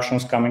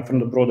interactions coming from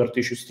the broader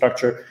tissue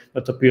structure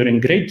that appear in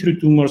grade 3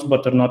 tumors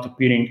but are not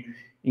appearing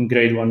in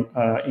grade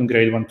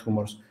 1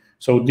 tumors.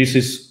 So this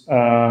is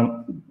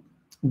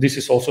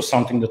also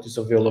something that is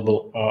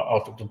available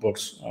out of the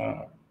box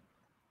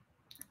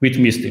with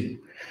MISTI.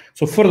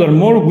 So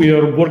furthermore, we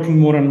are working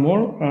more and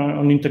more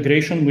on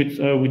integration with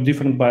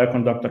different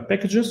bioconductor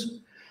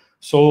packages.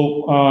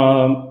 So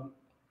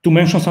to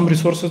mention some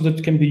resources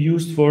that can be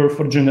used for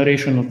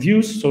generation of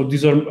views. So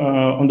these are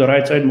on the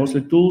right side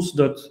mostly tools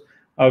that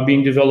are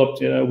being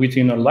developed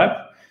within our lab.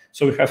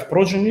 So we have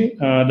Progeny,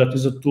 that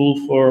is a tool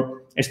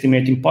for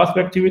estimating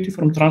pathway activity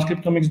from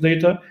transcriptomics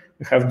data.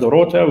 We have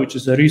Dorota, which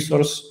is a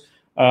resource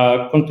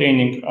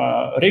containing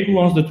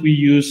regulons that we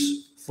use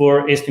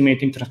for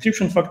estimating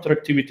transcription factor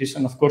activities.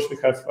 And of course, we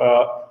have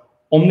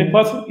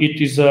Omnipath. It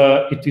is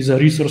a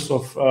resource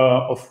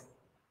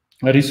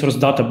a resource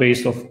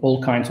database of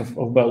all kinds of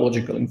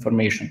biological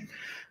information.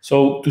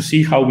 So to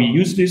see how we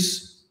use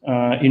this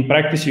in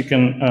practice, you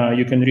can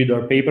read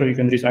our paper. You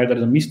can read either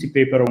the MISTI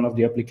paper or one of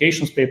the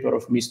applications paper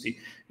of MISTI,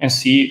 and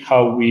see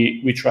how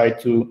we try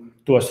to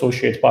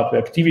associate pathway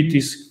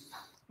activities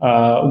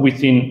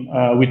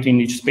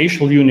within each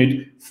spatial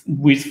unit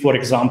with, for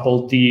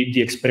example, the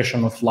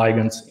expression of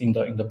ligands in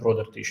the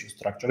broader tissue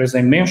structure. As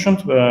I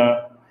mentioned,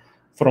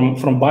 from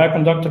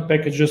bioconductor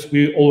packages,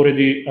 we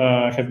already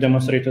have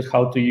demonstrated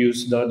how to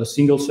use the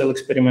single cell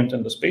experiment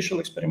and the spatial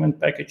experiment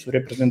package to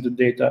represent the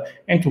data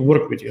and to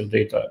work with your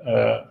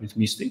data with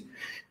MISTI.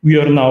 We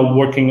are now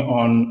working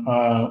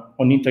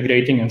on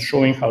integrating and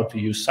showing how to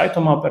use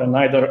cytomapper and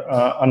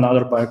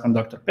another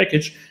bioconductor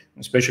package,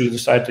 especially the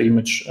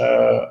cytoimage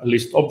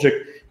list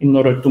object, in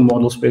order to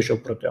model spatial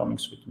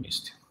proteomics with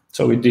MISTI.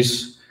 So with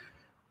this,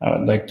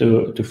 I'd like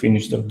to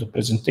finish the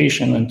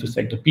presentation and to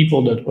thank the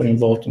people that were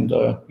involved in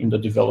the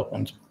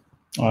development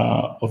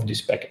of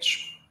this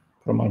package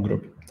from our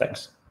group.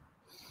 Thanks.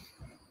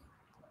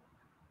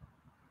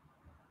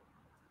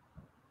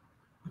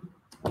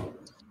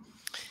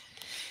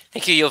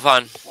 Thank you,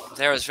 Jovan.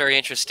 That was very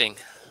interesting.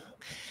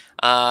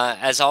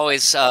 As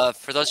always,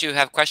 for those of you who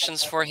have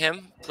questions for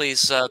him,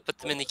 please put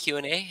them in the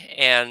Q&A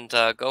and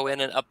go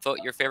in and upvote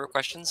your favorite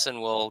questions, and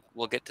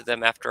we'll get to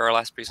them after our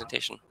last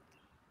presentation.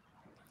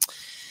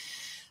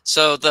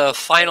 So the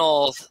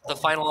final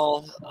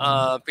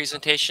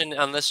presentation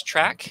on this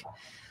track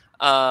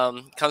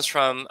comes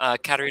from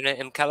Katharina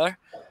M. Keller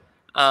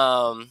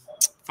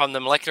from the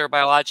Molecular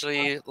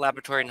Biology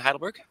Laboratory in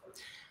Heidelberg.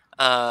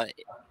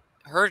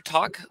 Her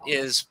talk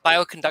is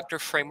Bioconductor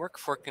Framework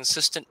for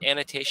Consistent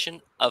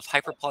Annotation of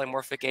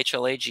Hyperpolymorphic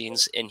HLA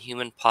Genes in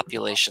Human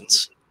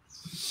Populations.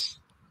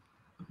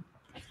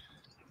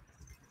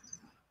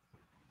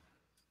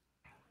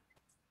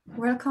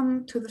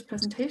 Welcome to this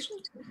presentation.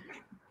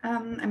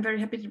 I'm very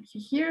happy to be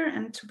here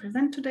and to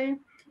present today.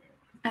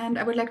 And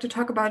I would like to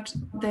talk about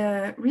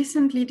the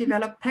recently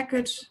developed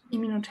package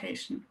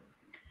Immunotation.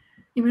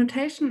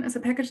 Immunotation is a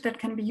package that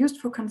can be used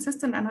for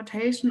consistent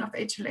annotation of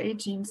HLA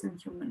genes in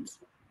humans.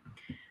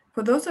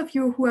 For those of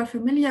you who are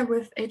familiar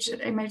with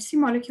MHC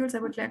molecules, I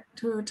would like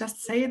to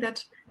just say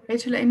that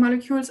HLA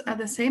molecules are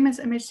the same as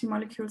MHC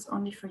molecules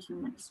only for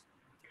humans.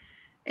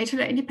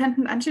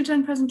 HLA-dependent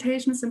antigen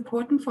presentation is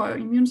important for our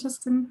immune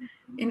system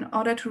in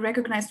order to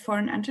recognize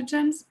foreign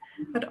antigens,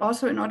 but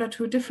also in order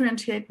to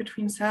differentiate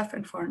between self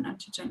and foreign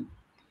antigen.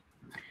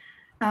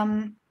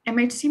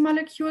 MHC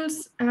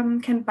molecules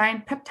can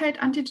bind peptide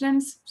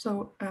antigens,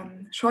 so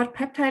short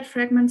peptide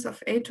fragments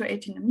of 8 to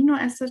 18 amino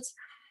acids,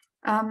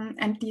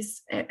 and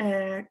these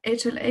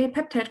HLA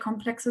peptide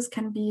complexes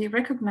can be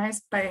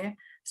recognized by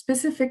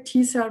specific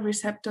T-cell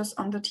receptors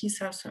on the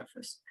T-cell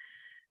surface.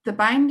 The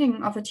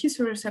binding of a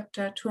T-cell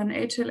receptor to an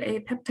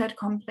HLA peptide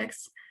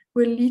complex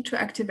will lead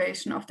to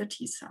activation of the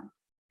T-cell.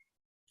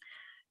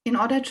 In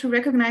order to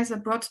recognize a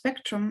broad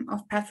spectrum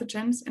of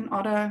pathogens, in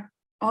order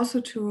also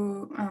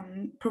to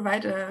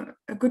provide a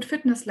good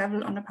fitness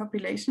level on a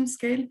population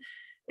scale,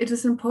 it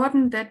is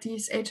important that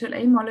these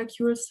HLA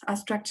molecules are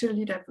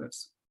structurally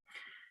diverse.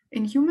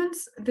 In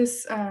humans,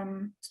 this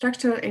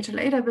structural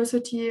HLA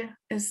diversity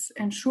is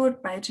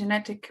ensured by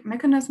genetic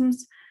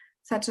mechanisms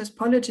such as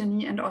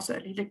polygeny and also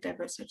allelic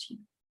diversity.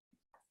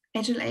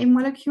 HLA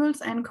molecules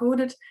are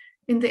encoded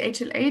in the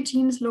HLA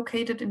genes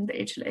located in the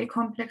HLA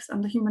complex on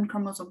the human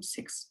chromosome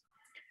 6.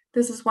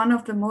 This is one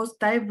of the most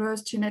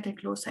diverse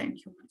genetic loci in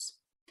humans.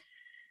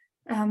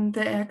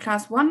 The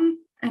class 1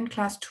 and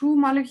class 2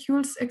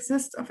 molecules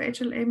exist of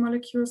HLA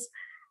molecules,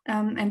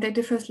 and they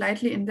differ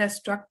slightly in their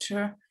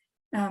structure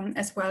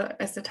as well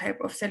as the type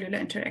of cellular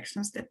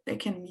interactions that they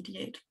can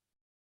mediate.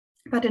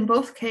 But in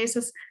both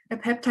cases, a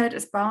peptide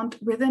is bound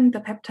within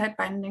the peptide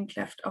binding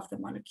cleft of the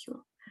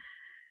molecule.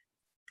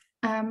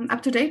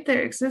 Up to date,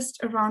 there exist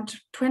around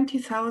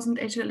 20,000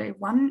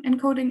 HLA-1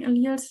 encoding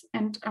alleles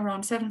and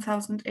around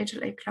 7,000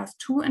 HLA class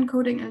 2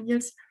 encoding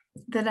alleles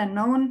that are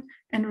known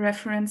and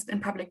referenced in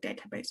public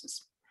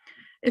databases.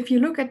 If you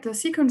look at the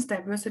sequence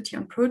diversity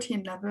on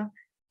protein level,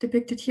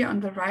 depicted here on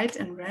the right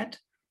in red,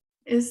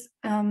 is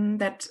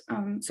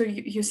so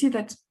you see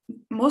that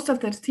most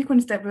of the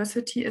sequence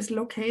diversity is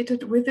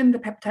located within the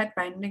peptide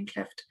binding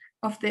cleft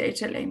of the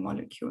HLA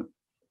molecule.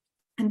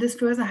 And this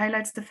further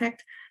highlights the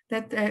fact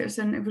that there is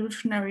an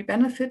evolutionary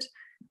benefit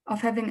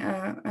of having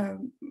a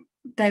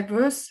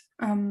diverse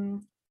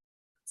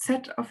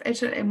set of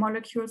HLA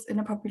molecules in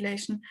a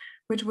population,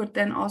 which would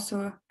then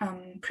also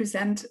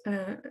present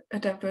a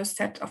diverse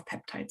set of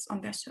peptides on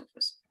their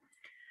surface.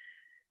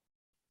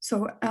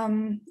 So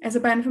as a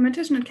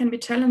bioinformatician, it can be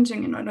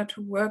challenging in order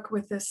to work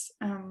with this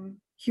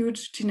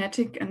huge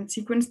genetic and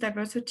sequence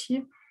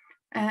diversity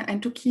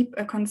and to keep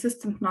a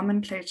consistent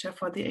nomenclature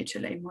for the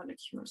HLA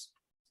molecules.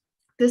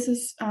 This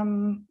is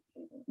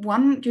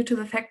one, due to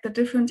the fact that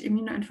different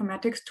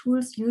immunoinformatics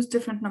tools use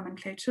different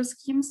nomenclature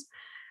schemes.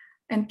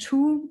 And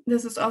two,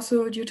 this is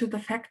also due to the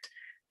fact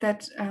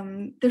that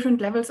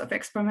different levels of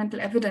experimental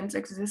evidence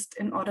exist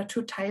in order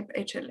to type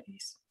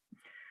HLAs.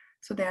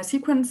 So there are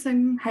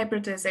sequencing,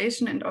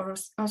 hybridization, and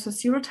also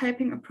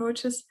serotyping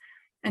approaches,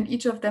 and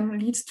each of them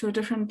leads to a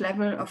different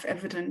level of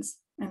evidence,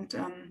 and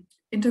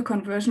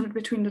interconversion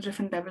between the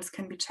different levels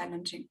can be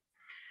challenging.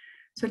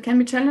 So it can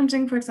be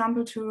challenging, for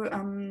example,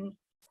 to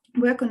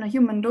work on a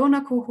human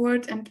donor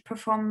cohort and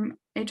perform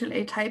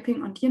HLA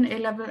typing on DNA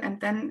level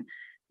and then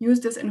use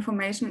this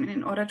information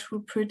in order to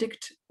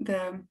predict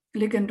the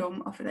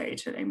ligandome of the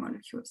HLA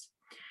molecules.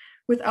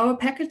 With our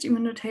package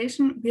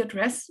Immunotation, we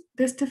address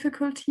this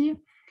difficulty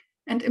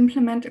and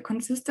implement a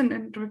consistent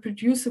and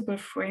reproducible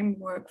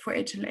framework for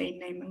HLA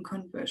naming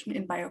conversion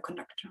in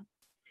Bioconductor.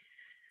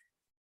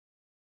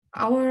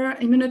 Our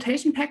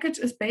Immunotation package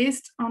is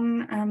based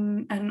on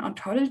an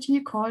ontology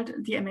called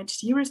the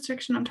MHC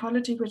restriction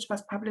ontology, which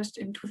was published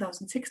in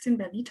 2016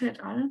 by Vita et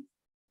al.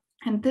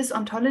 And this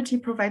ontology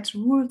provides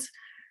rules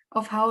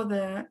of how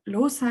the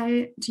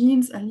loci,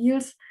 genes,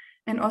 alleles,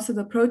 and also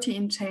the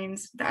protein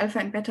chains, the alpha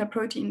and beta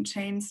protein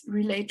chains,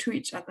 relate to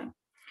each other.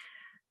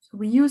 So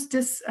we use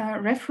this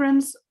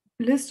reference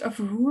list of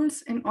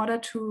rules in order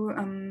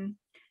to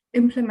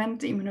implement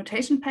the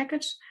Immunotation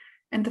package,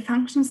 and the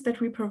functions that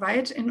we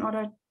provide in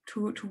order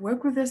to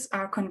work with this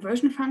are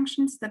conversion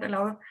functions that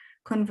allow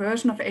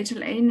conversion of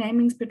HLA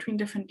namings between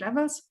different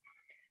levels,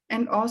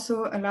 and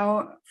also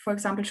allow, for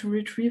example, to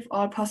retrieve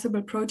all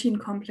possible protein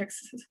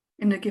complexes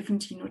in a given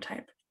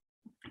genotype.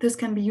 This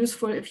can be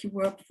useful if you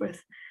work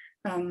with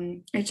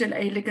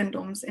HLA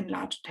ligandomes in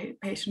large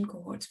patient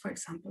cohorts, for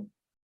example.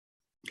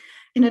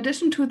 In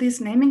addition to these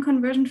naming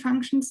conversion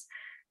functions,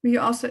 we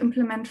also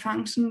implement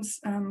functions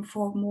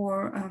for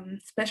more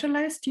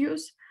specialized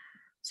use.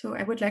 So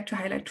I would like to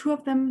highlight two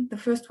of them. The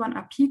first one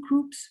are P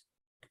groups.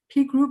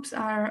 P groups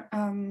are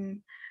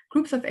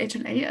groups of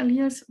HLA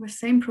alleles with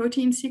same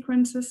protein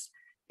sequences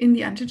in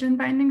the antigen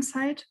binding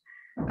site,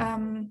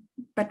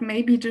 but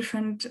maybe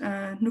different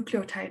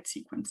nucleotide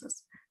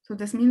sequences. So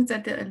this means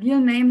that the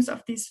allele names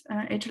of these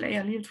HLA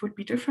alleles would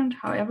be different.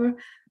 However,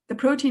 the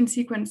protein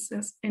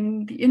sequences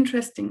in the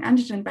interesting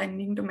antigen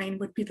binding domain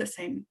would be the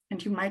same,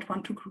 and you might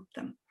want to group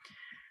them.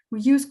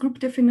 We use group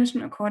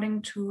definition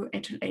according to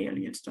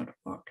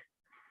HLA-alleles.org.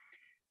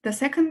 The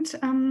second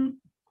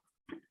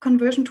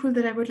conversion tool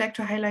that I would like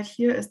to highlight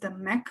here is the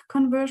MAC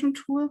conversion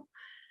tool.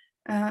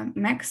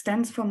 MAC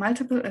stands for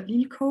multiple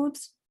allele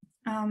codes.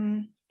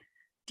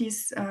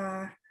 These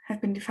have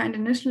been defined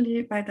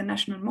initially by the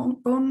National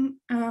Bone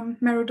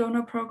Marrow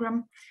Donor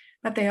Program,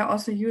 but they are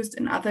also used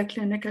in other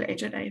clinical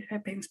HLA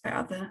typings by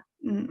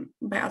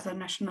other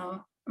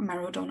national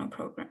marrow donor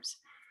programs.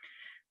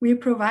 We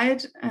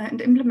provide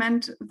and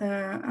implement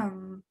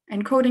the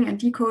encoding and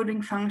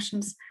decoding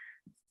functions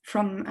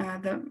from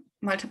the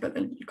multiple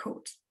allele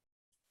codes.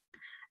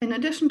 In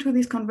addition to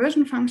these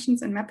conversion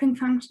functions and mapping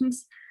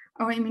functions,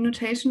 our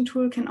immunotation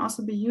tool can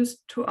also be used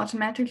to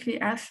automatically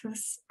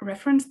access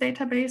reference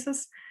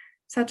databases,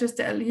 such as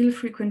the allele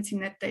frequency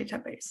net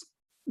database.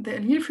 The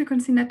allele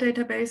frequency net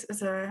database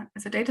is a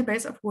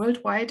database of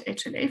worldwide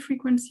HLA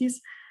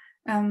frequencies,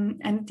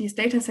 and these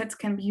datasets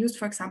can be used,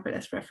 for example,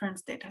 as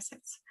reference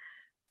datasets.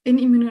 In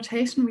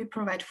immunotation, we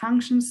provide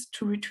functions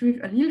to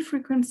retrieve allele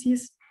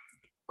frequencies,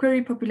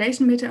 query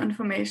population meta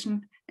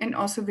information, and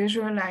also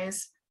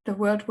visualize the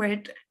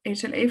worldwide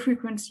HLA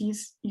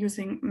frequencies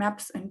using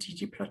maps and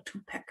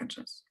ggplot2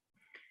 packages.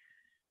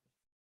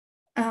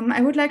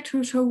 I would like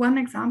to show one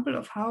example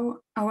of how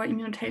our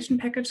immunotation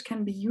package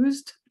can be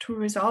used to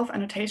resolve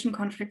annotation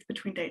conflicts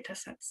between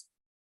datasets.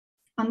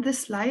 On this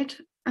slide,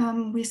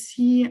 we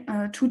see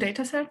two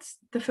datasets.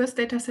 The first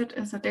dataset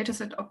is a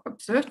dataset of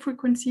observed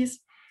frequencies.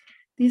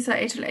 These are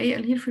HLA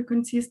allele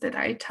frequencies that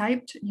I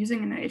typed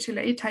using an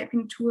HLA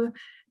typing tool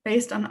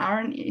based on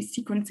RNA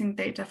sequencing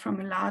data from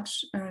a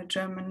large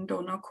German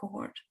donor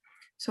cohort.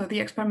 So the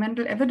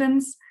experimental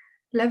evidence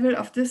level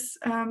of this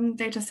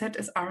dataset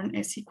is RNA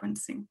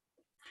sequencing.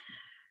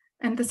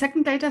 And the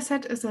second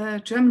dataset is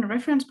a German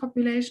reference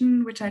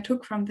population, which I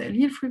took from the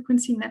allele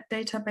frequency net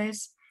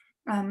database.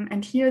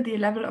 And here the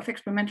level of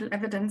experimental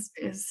evidence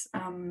is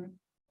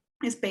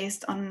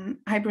based on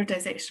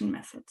hybridization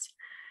methods.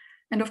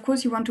 And of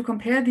course, you want to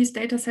compare these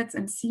datasets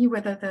and see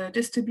whether the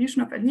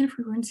distribution of allele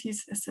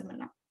frequencies is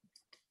similar.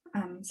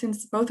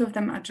 Since both of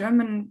them are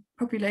German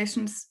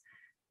populations,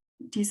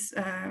 these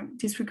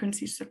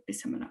frequencies should be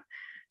similar.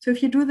 So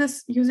if you do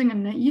this using a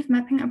naive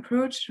mapping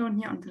approach shown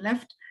here on the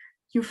left,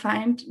 you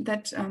find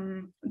that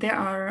there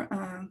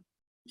are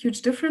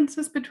huge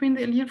differences between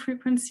the allele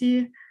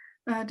frequency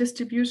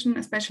distribution,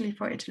 especially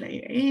for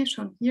HLA-A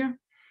shown here.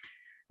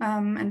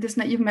 And this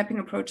naive mapping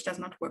approach does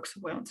not work so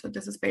well. So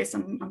this is based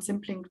on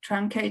simply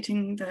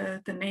truncating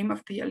the name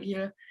of the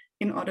allele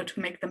in order to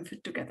make them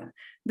fit together.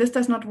 This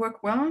does not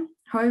work well.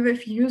 However,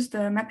 if you use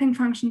the mapping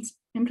functions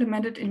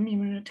implemented in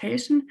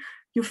immunotation,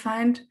 you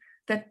find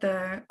that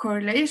the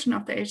correlation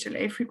of the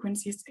HLA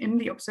frequencies in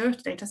the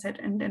observed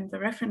dataset and in the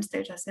reference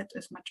dataset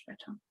is much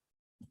better.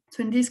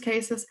 So in these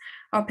cases,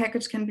 our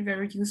package can be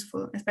very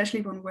useful,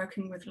 especially when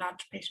working with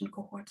large patient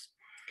cohorts.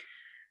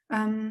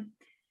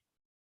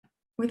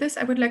 With this,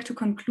 I would like to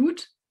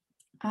conclude.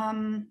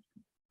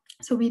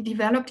 So we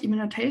developed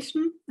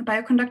immunotation, a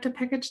bioconductor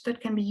package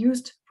that can be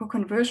used for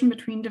conversion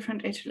between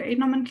different HLA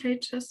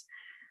nomenclatures.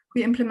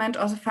 We implement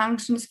also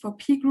functions for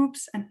P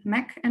groups and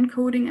MAC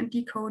encoding and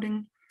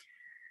decoding.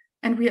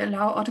 And we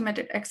allow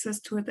automatic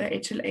access to the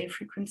HLA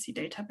frequency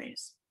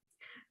database.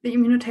 The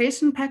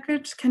immunotation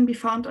package can be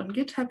found on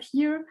GitHub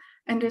here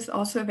and is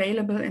also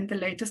available in the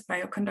latest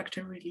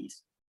bioconductor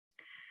release.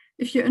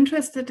 If you're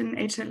interested in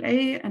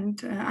HLA and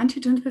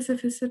antigen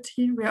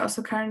specificity, we are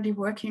also currently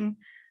working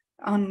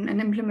on an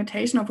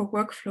implementation of a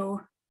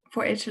workflow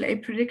for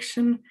HLA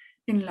prediction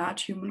in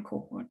large human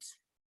cohorts.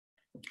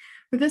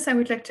 With this, I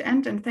would like to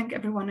end and thank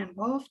everyone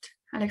involved,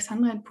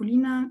 Alexandra and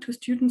Paulina, two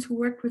students who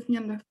worked with me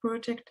on the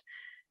project,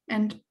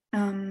 and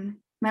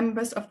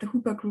members of the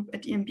Hooper group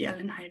at EMBL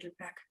in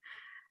Heidelberg.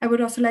 I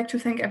would also like to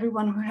thank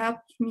everyone who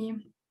helped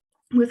me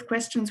with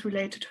questions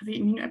related to the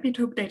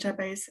immunoepitope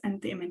database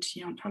and the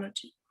MHC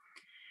ontology.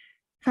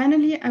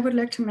 Finally, I would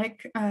like to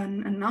make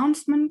an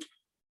announcement.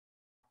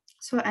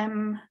 So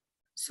I'm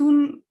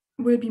soon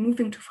will be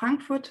moving to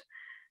Frankfurt,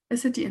 a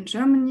city in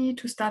Germany,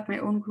 to start my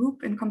own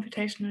group in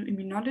computational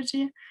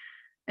immunology.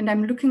 And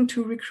I'm looking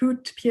to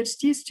recruit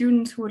PhD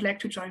students who would like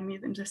to join me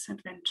in this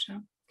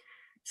adventure.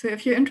 So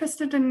if you're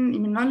interested in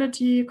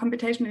immunology,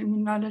 computational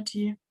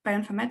immunology,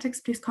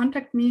 bioinformatics, please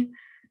contact me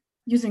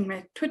using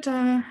my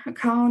Twitter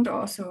account,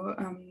 or also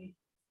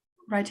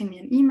writing me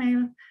an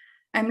email.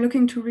 I'm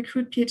looking to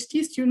recruit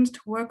PhD students to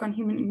work on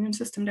human immune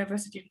system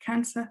diversity in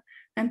cancer,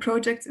 and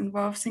projects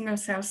involve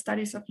single-cell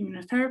studies of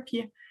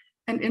immunotherapy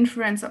and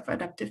inference of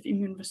adaptive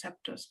immune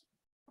receptors.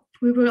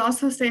 We will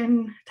also stay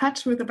in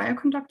touch with the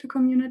bioconductor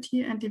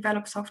community and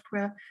develop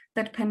software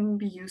that can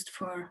be used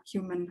for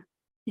human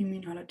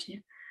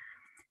immunology.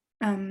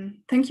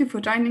 Thank you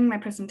for joining my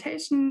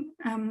presentation.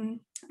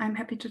 I'm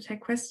happy to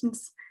take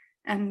questions,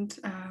 and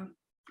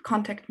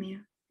contact me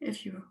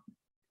if you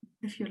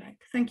like.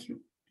 Thank you.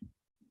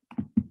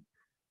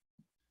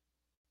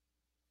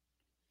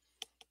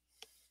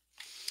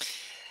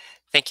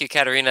 Thank you,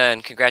 Katarina,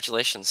 and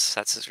congratulations.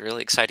 That's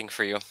really exciting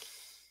for you.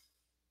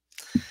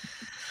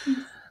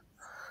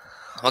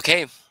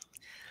 Okay,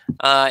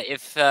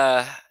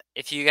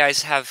 if you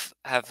guys have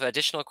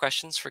additional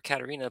questions for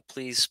Katarina,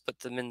 please put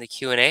them in the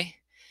Q&A.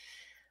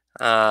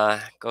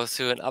 Go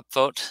through and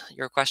upvote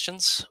your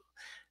questions.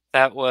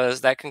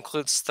 That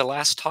concludes the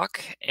last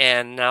talk,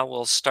 and now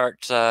we'll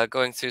start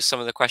going through some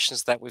of the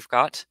questions that we've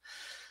got.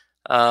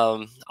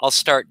 I'll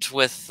start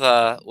with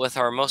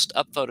our most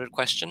upvoted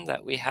question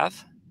that we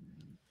have.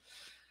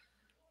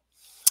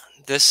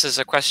 This is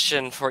a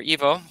question for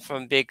Ivo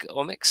from Big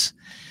OMICS.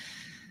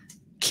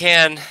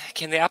 Can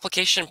the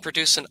application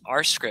produce an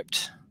R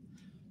script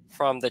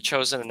from the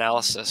chosen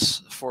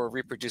analysis for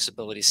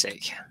reproducibility's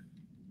sake?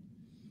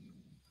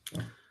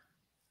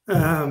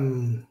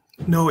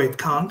 No, it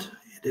can't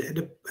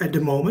at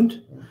the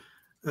moment.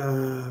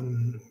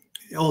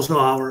 Also,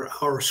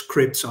 our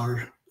scripts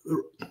are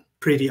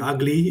pretty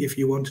ugly if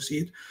you want to see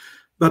it.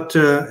 But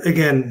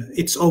again,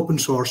 it's open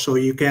source, so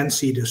you can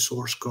see the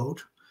source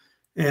code.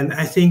 And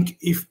I think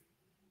if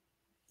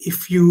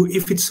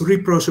it's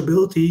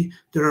reproducibility,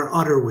 there are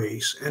other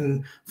ways.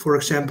 And for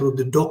example,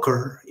 the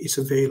Docker is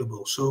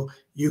available, so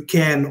you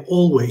can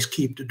always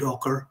keep the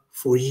Docker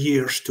for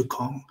years to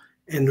come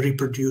and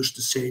reproduce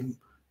the same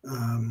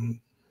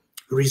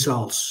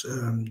results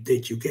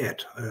that you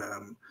get.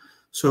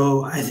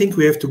 So I think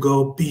we have to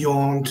go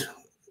beyond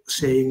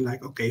saying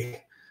like,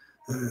 okay,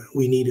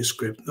 we need a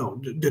script. No,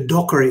 the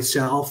Docker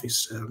itself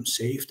is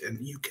saved,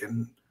 and you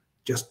can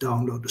just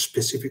download a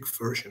specific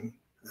version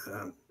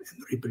and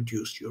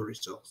reproduce your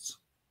results.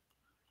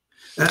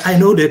 I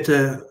know that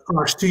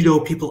our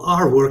studio people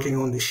are working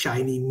on the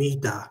Shiny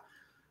Meta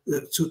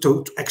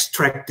to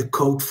extract the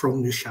code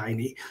from the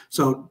Shiny.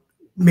 So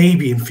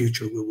maybe in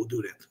future we will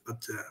do that.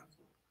 But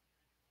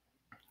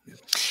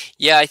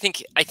yeah, I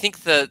think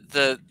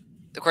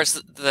of course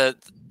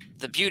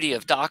the beauty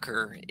of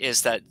Docker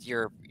is that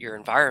your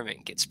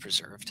environment gets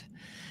preserved.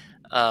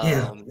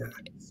 Yeah.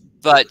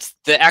 But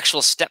the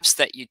actual steps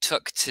that you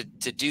took to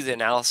do the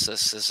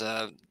analysis is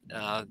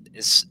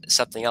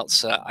something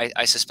else.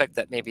 I suspect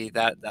that maybe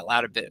that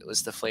latter bit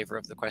was the flavor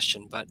of the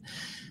question, but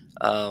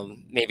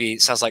maybe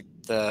it sounds like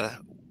a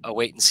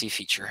wait and see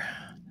feature.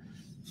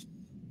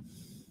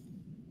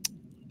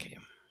 Okay.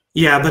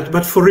 Yeah,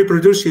 but for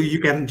reproducibility,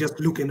 you can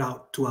just look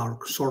to our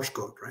source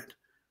code, right?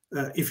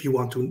 If you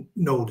want to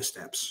know the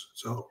steps.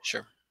 So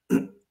sure.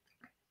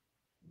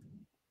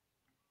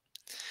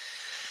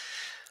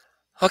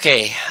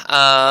 Okay,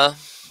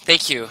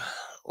 thank you.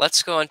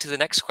 Let's go on to the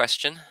next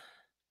question.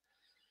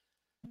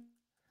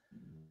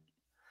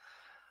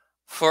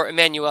 For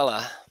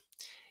Emanuela,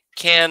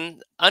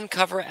 can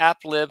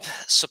unCOVERApp lib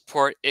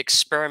support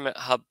experiment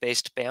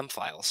hub-based BAM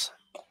files?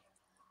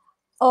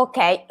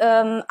 Okay,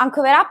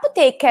 unCOVERApp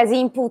take as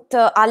input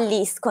a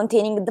list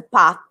containing the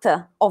path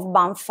of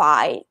BAM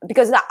file,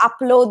 because the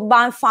upload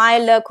BAM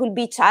file could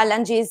be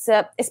challenges,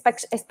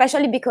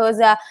 especially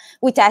because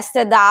we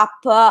tested the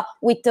app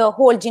with the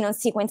whole genome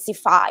sequencing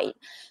file.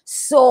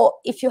 So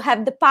if you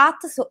have the path,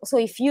 so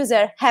if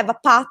user have a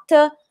path,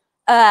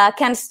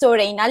 can store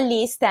in a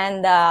list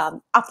and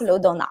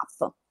upload on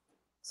app.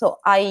 So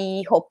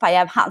I hope I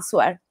have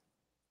answered.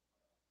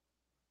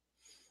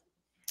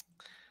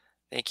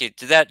 Thank you.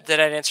 Did that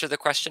answer the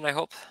question, I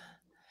hope?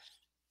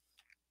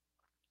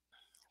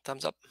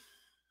 Thumbs up.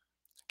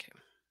 Okay.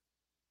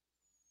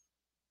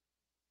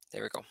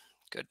 There we go.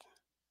 Good.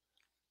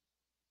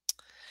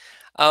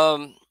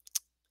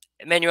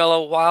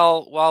 Emanuela,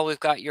 while we've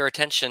got your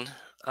attention,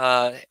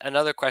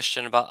 another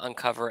question about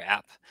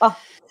unCOVERApp. Oh,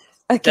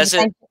 okay. Does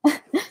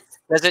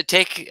it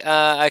take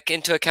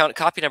into account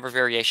copy number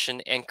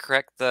variation and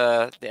correct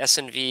the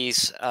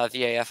SNV's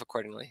VAF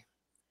accordingly?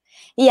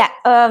 Yeah,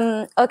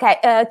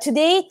 okay. To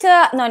date,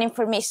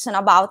 non-information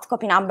about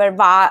copy number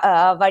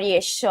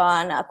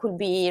variation could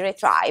be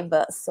retrieved,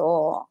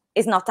 so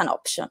it's not an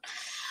option.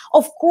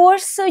 Of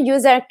course,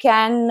 user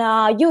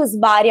can use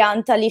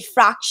variant allele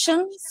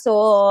fraction,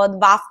 so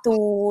they have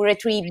to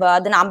retrieve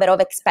the number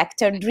of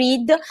expected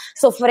read.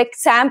 So, for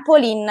example,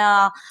 in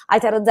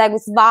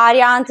heterozygous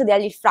variant, the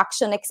allele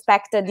fraction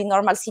expected in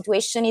normal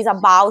situation is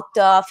about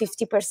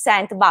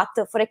 50%.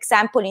 But, for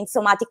example, in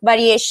somatic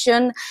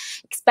variation,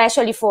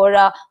 especially for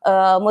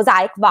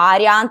mosaic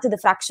variant, the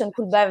fraction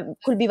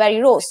could be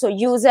very low. So,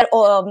 user,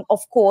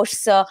 of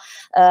course,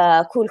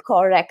 could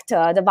correct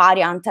the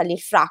variant allele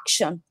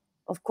fraction.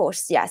 Of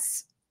course,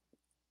 yes,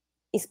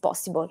 it's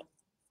possible.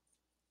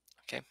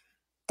 Okay.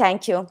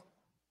 Thank you.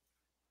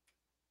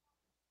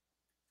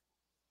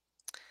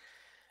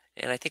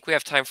 And I think we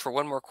have time for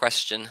one more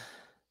question.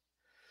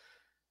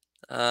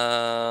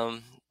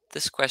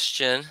 This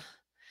question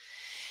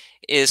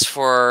is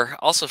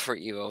also for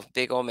Ivo,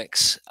 Big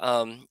OMICS.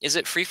 Is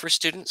it free for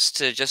students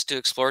to just do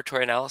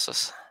exploratory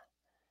analysis?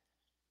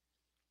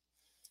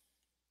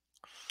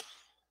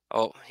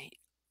 Oh,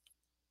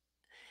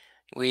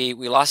 we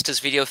lost his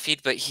video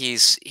feed, but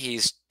he's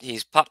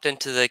popped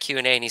into the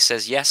Q&A and he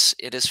says, yes,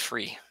 it is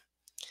free.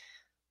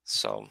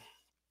 So,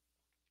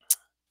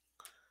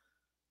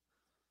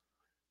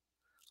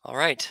 all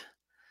right.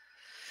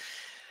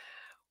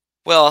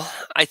 Well,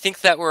 I think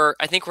we're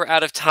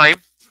out of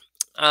time.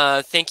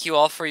 Thank you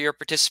all for your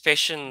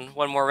participation.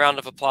 One more round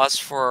of applause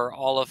for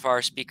all of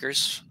our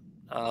speakers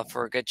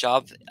for a good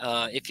job.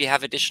 If you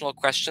have additional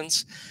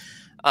questions,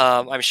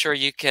 I'm sure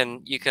you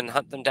can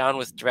hunt them down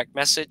with direct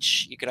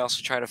message. You can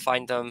also try to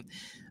find them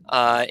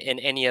in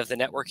any of the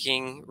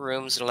networking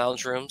rooms and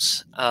lounge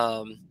rooms.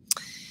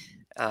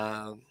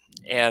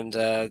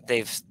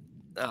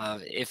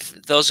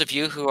 If those of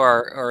you who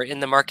are in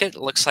the market,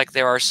 it looks like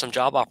there are some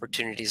job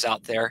opportunities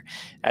out there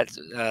at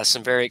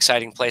some very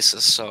exciting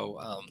places.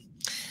 So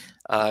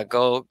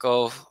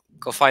go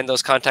find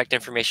those contact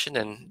information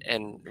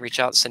and reach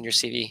out, send your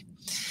CV.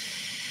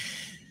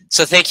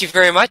 So thank you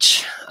very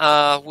much.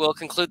 We'll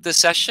conclude this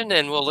session,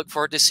 and we'll look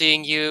forward to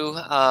seeing you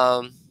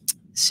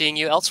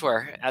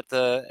elsewhere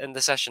in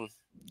the session.